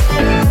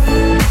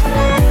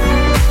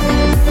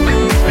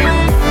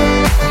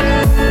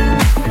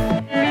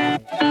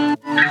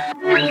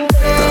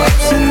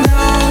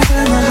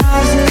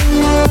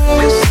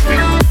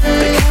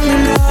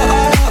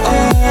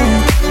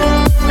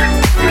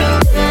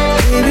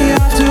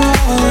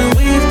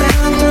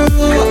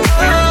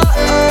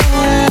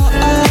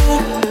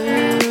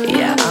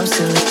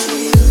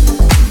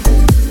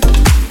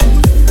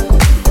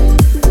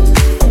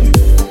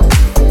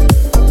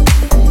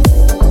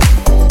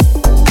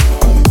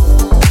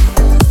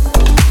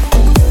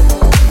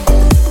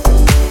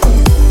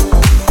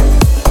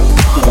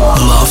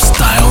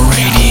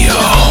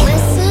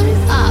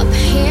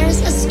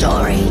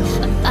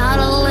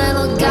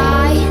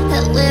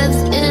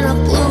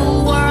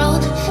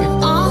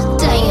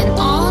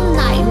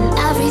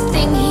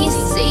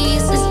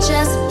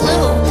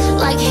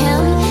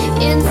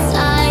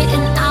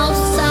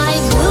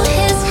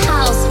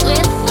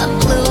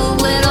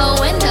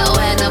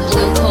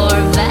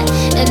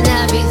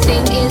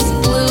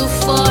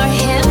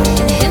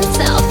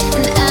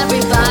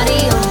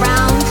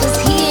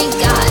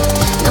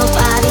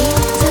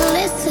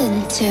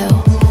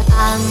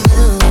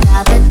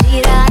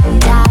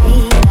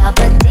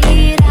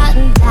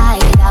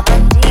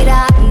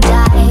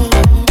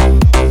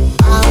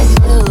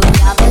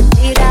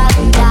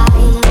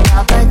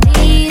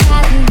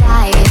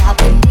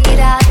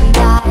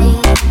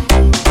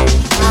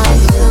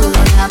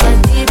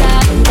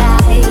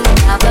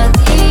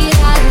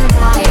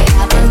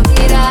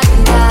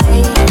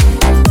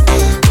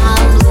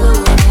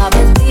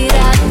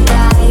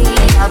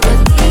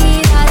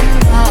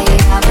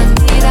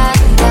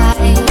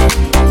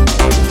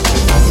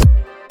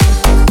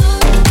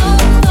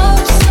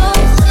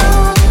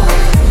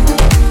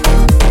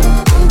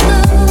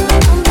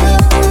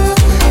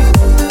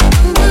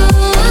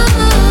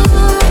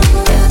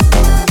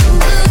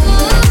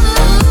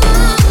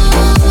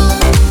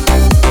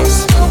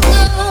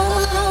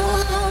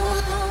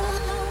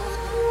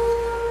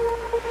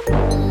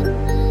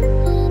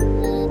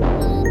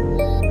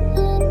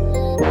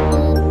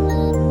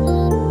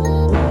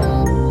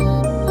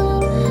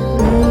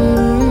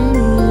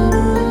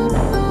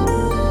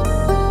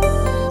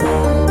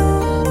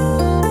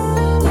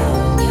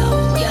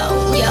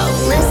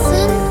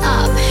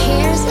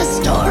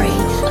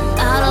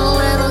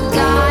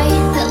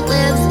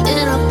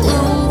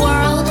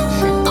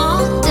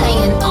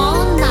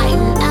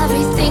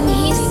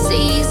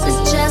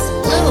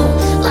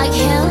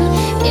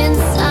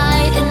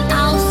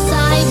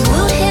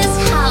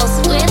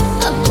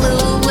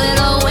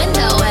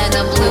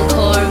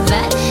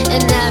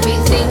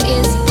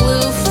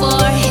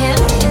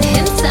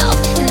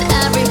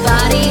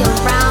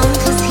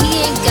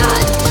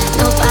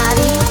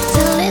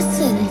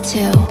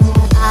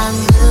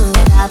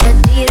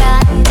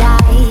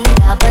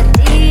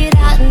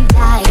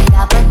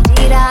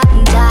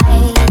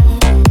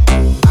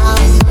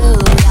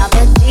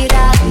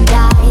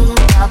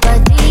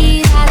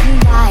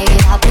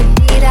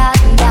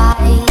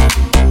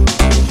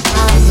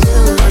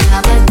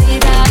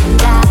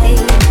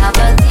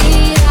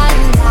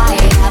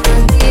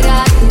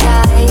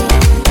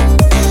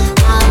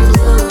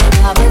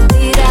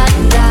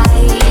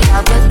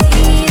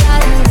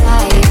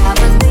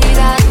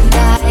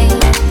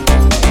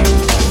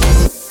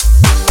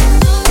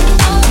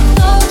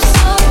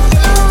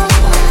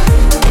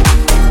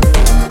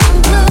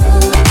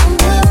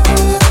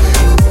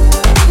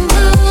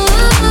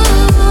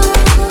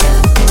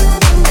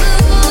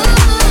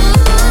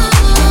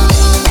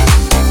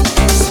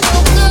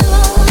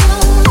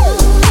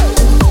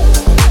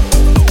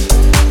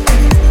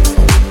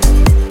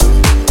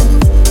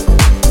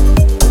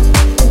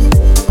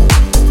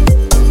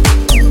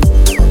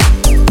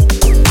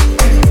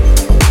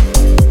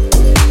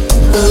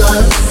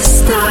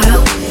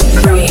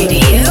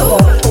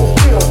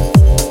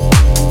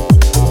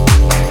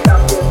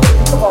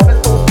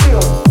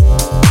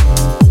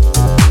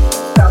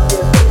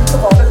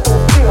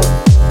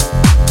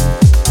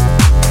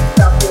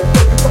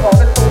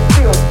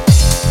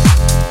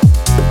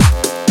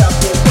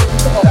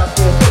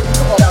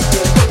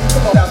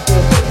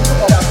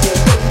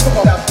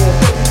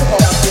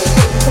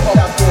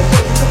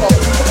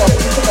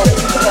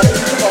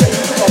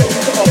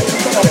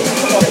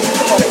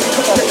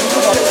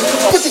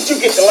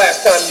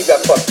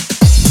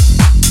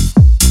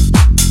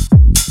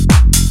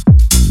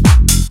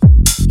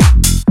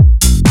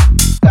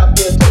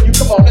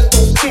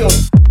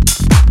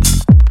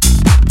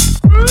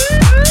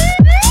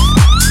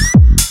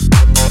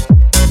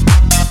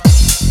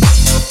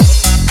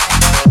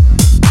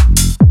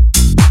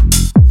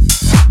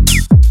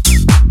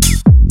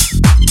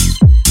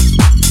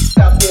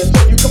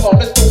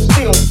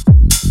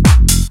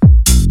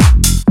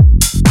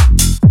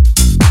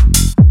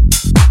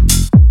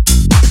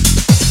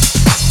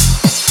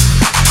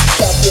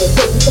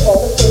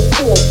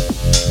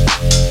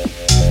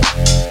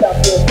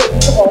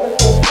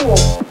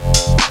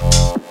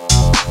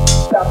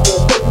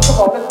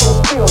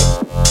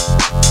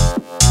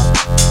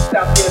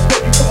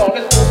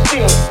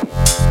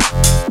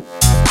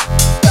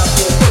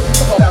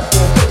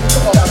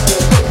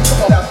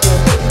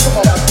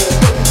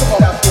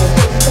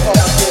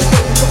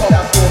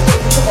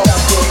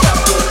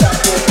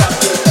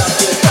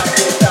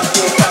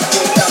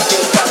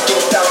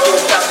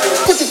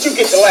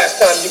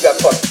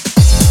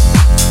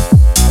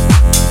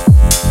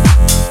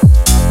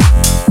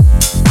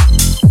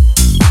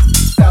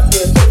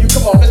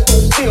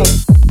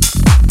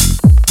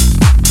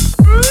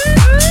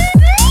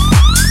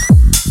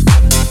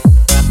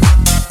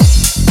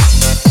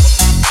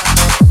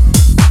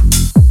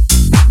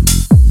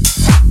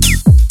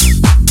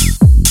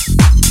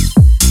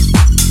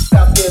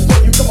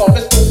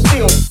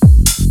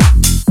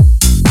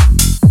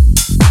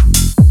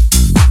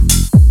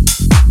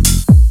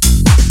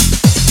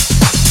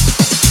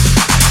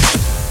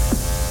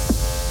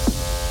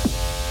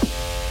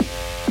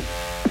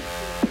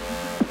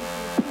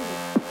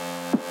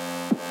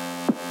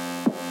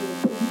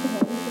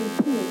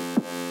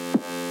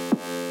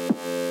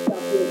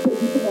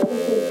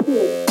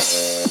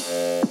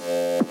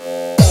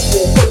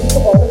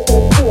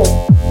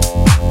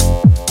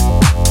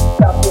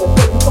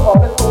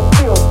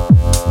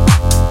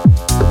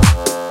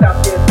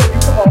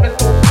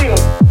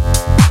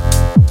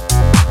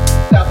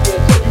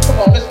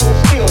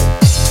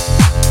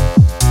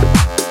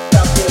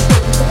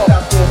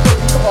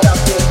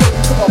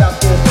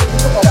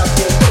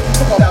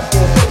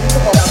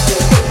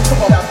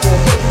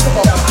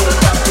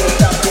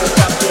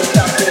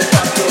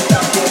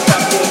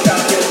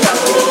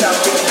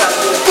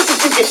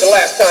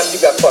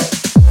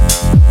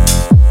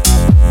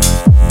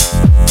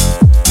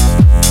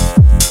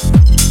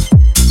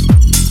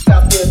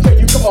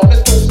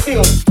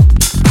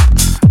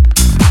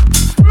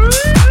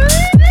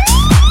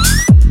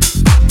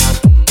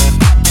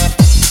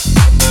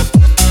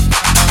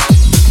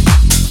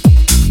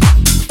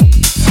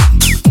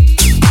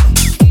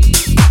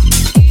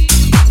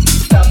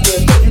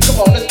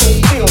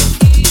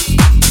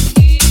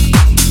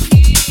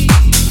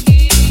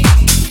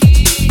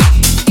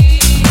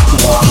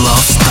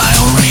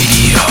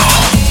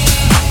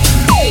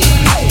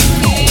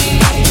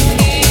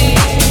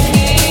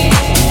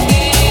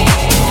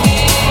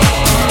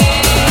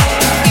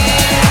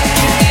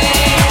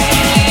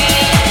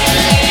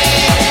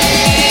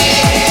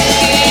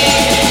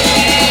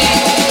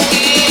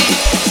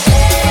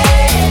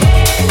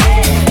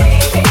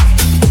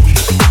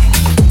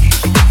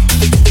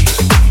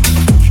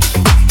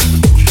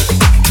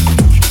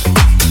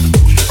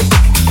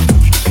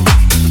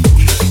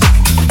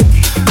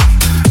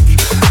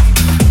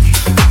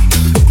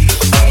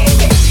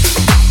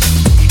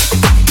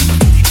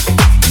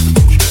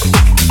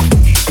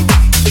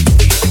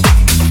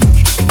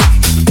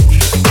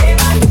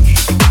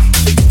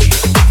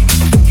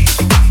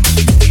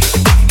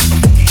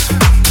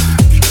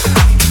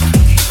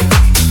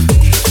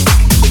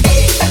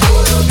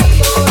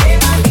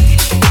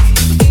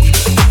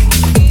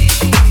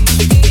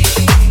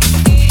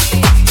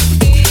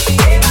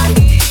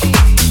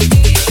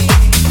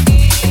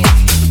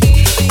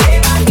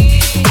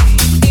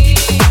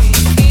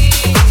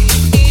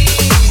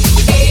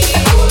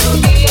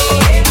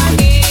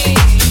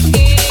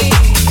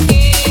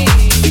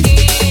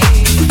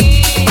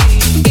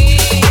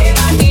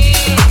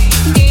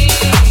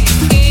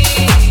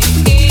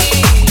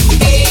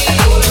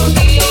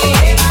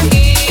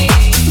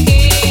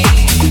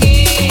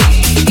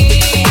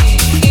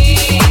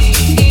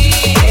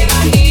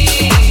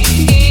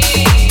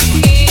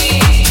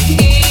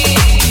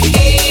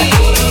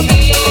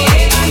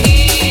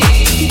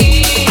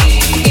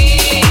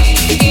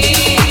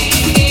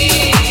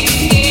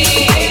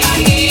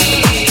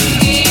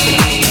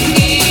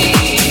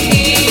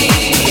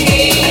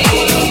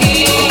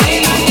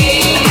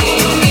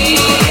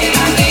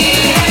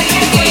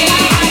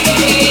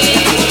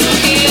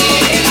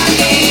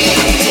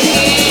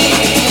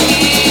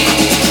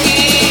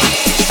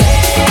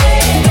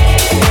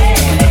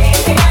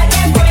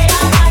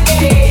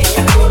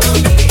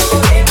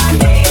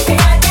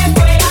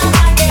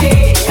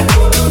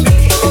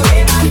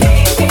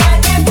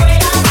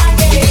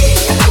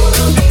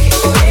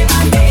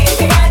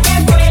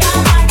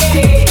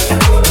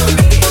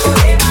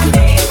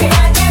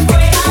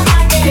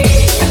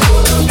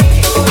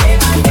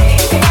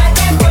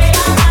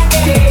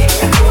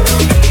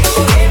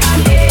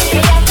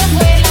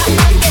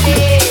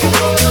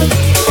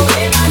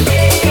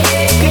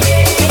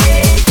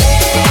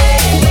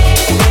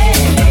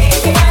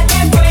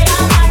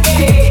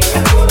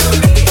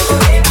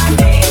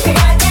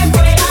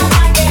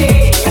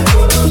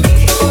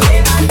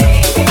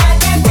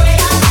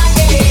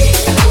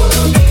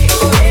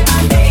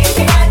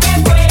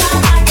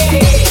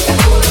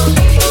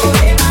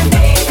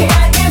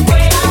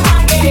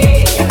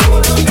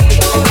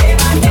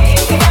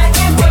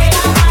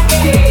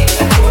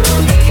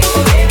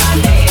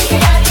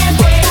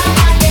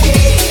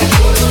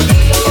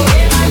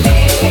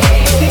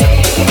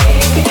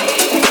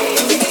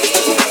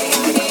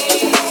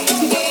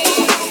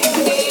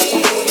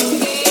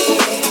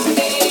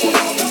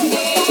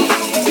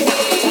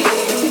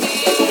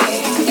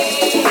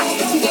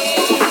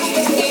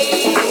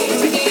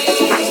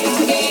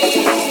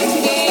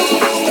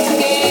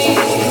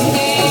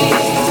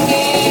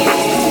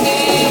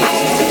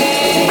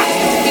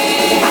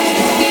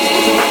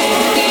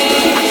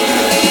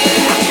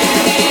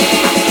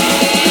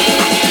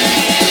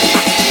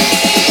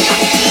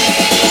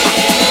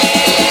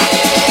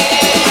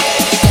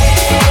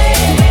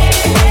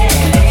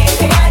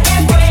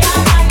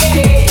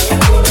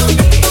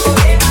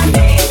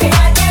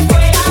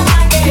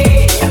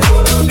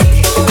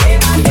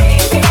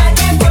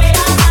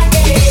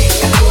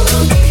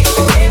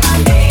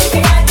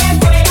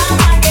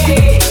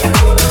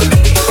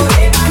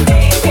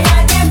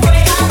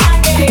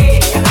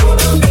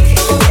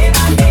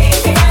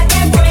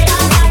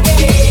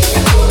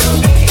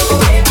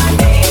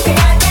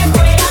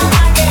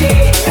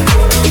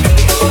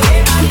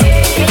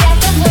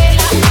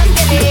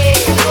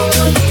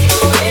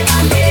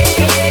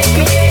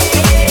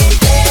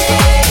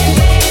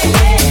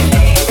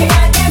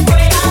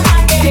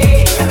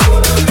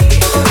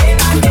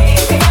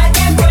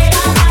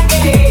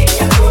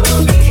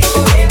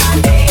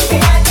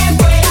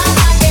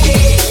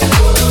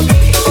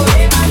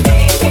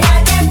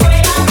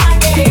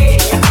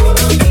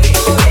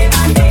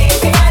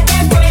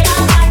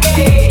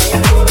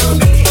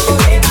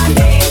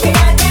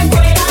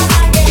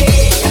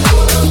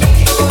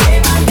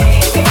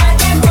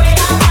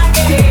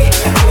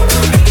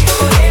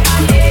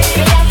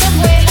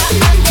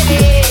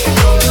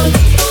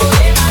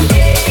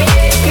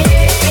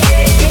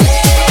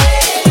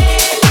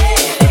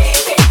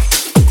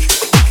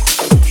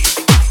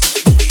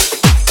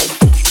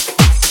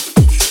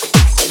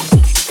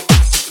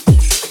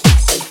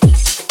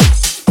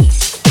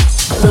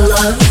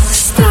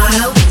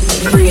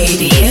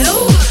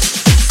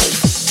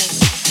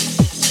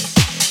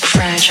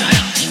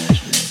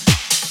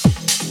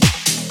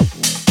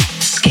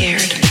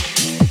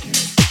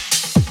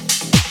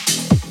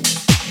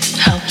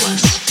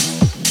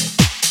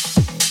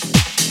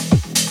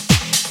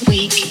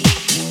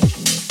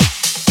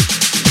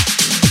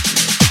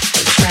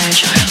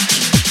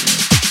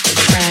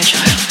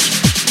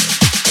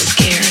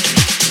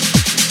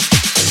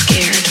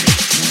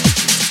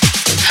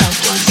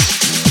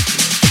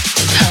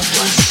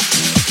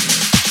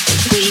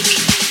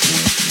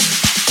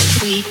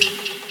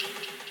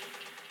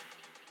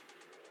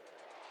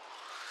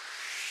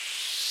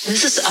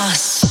 This is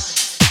us.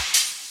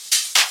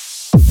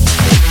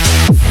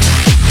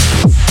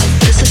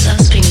 This is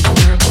us being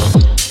vulnerable,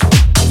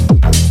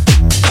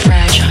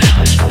 fragile.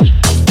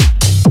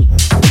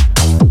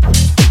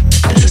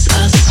 This is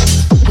us,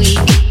 weak,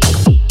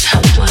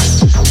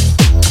 helpless.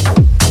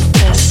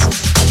 This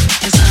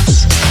is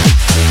us.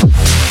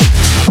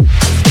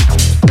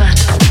 But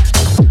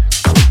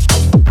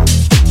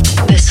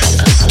this is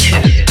us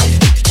too.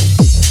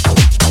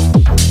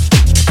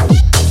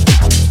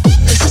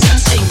 This is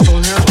us being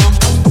vulnerable,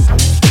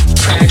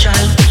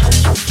 fragile.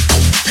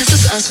 This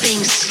is us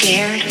being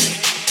scared.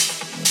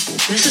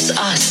 This is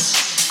us,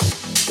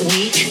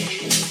 weak,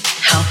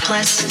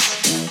 helpless.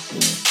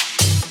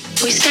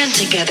 We stand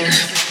together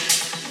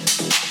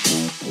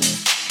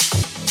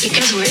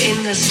because we're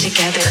in this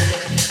together.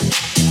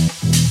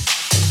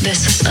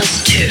 This is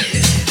us too,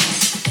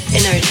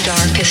 in our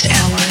darkest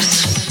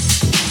hours.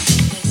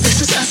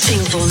 This is us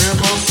being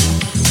vulnerable,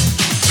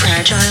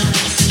 fragile.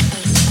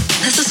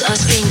 This is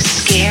us being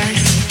scared.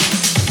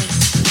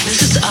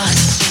 This is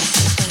us,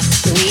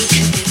 weak,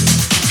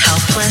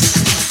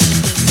 helpless.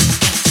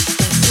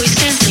 We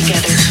stand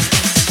together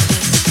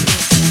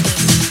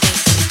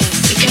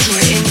because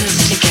we're in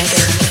this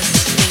together.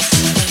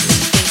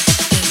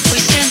 We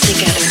stand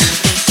together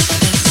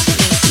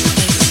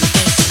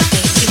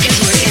because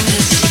we're in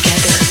this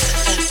together.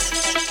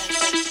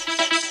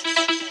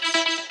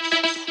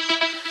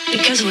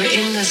 Because we're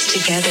in this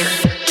together.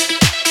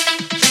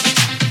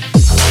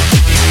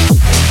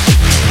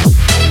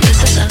 This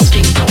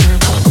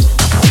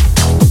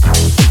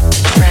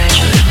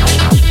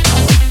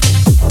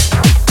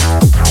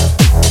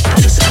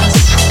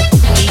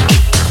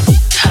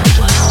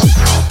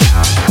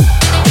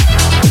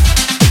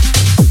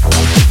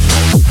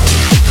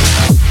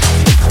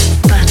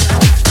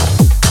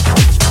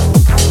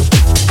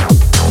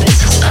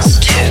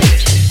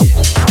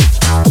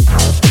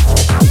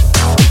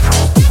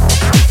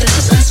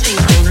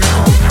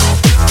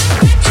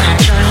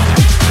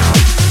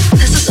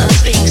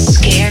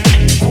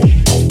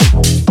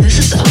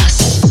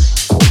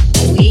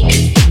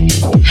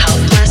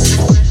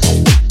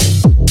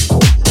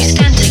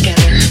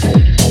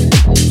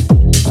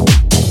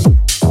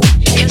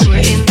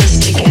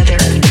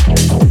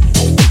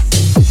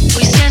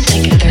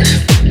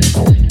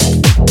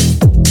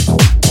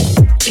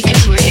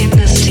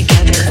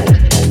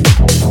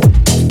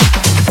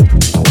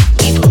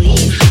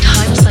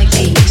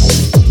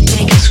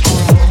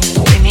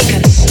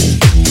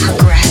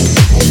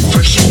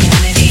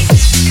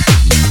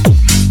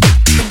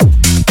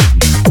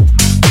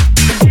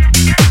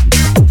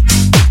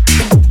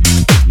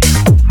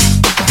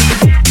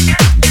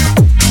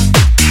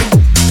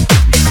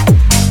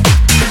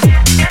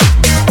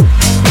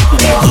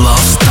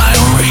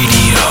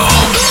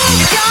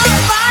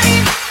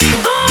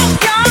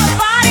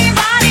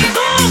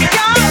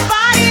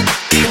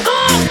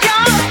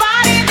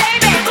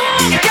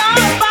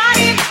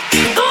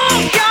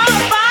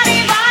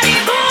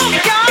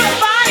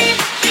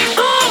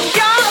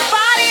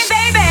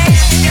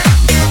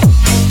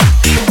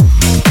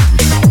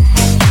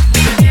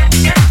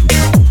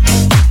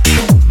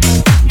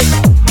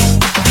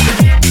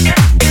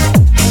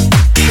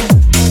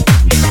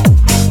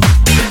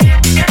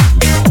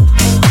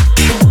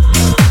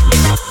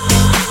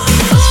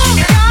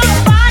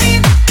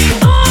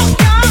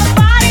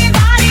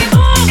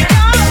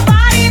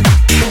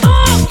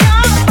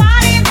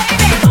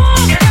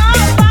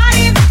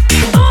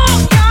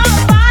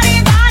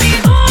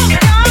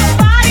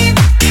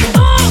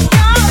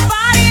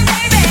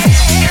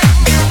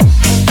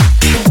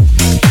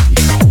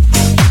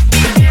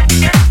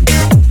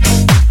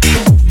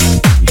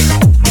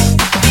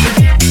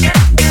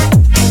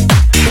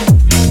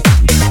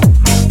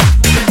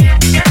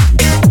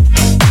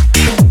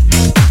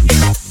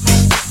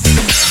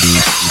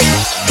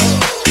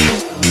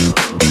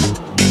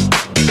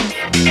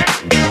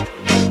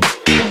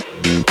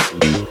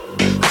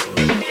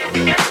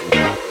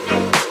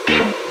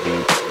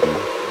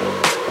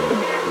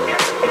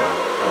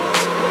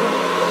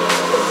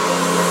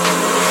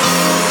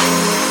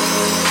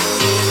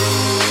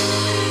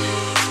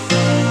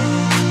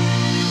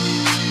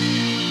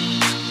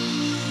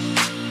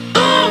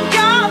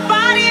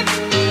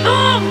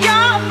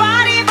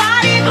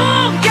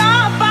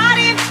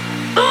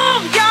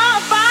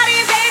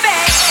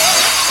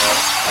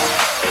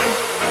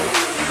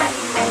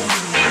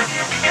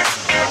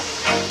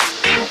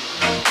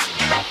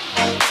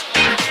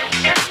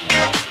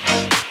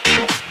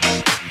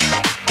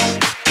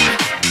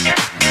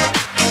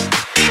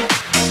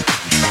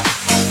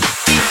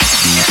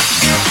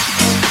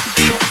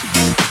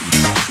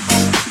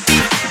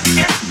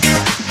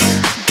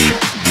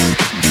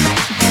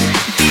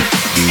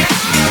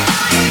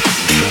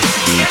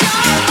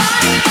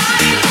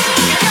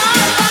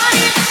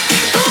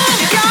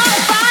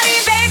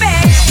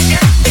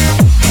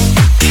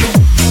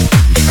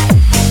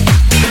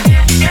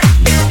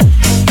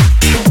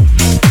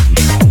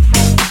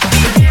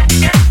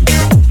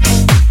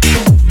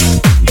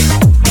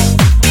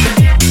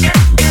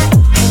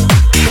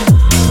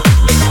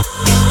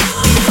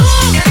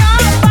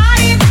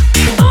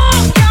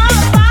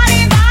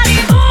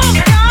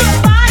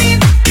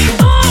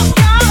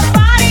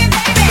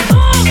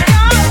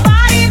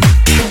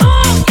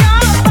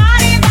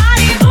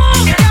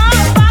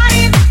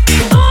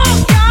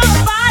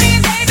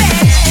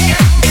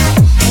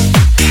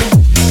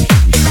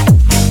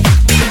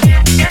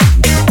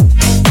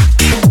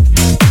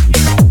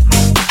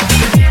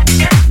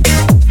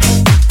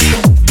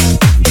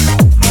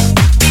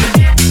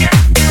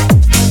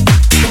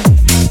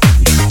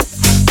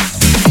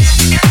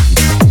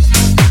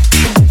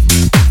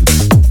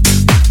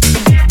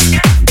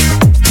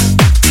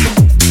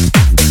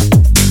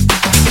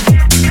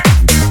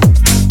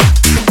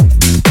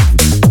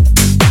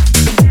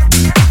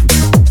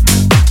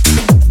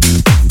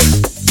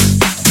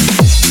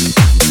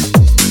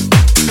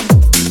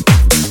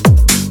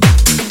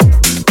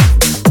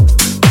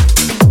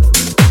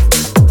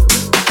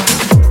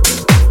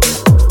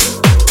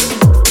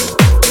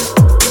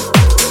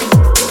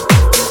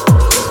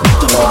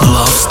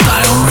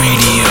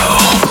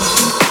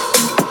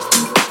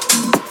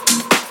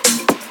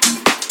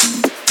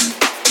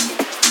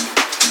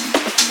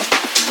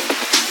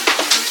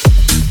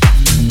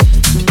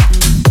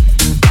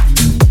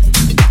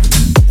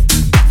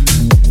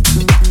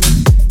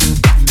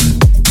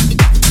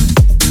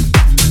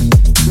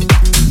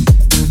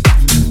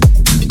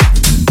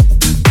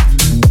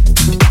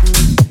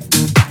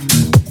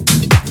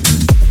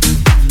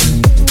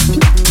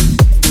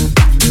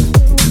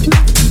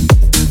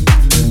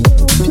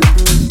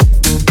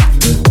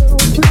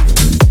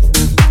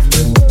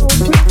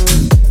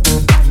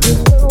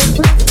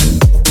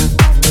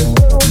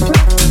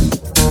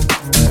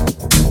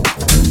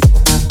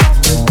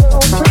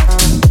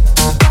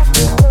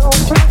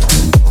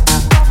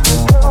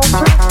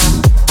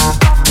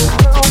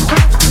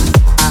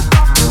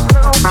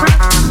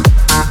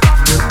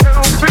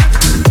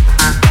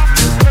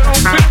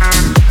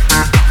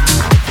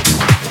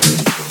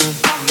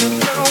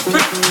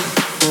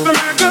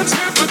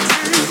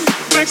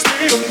Can't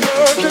take it.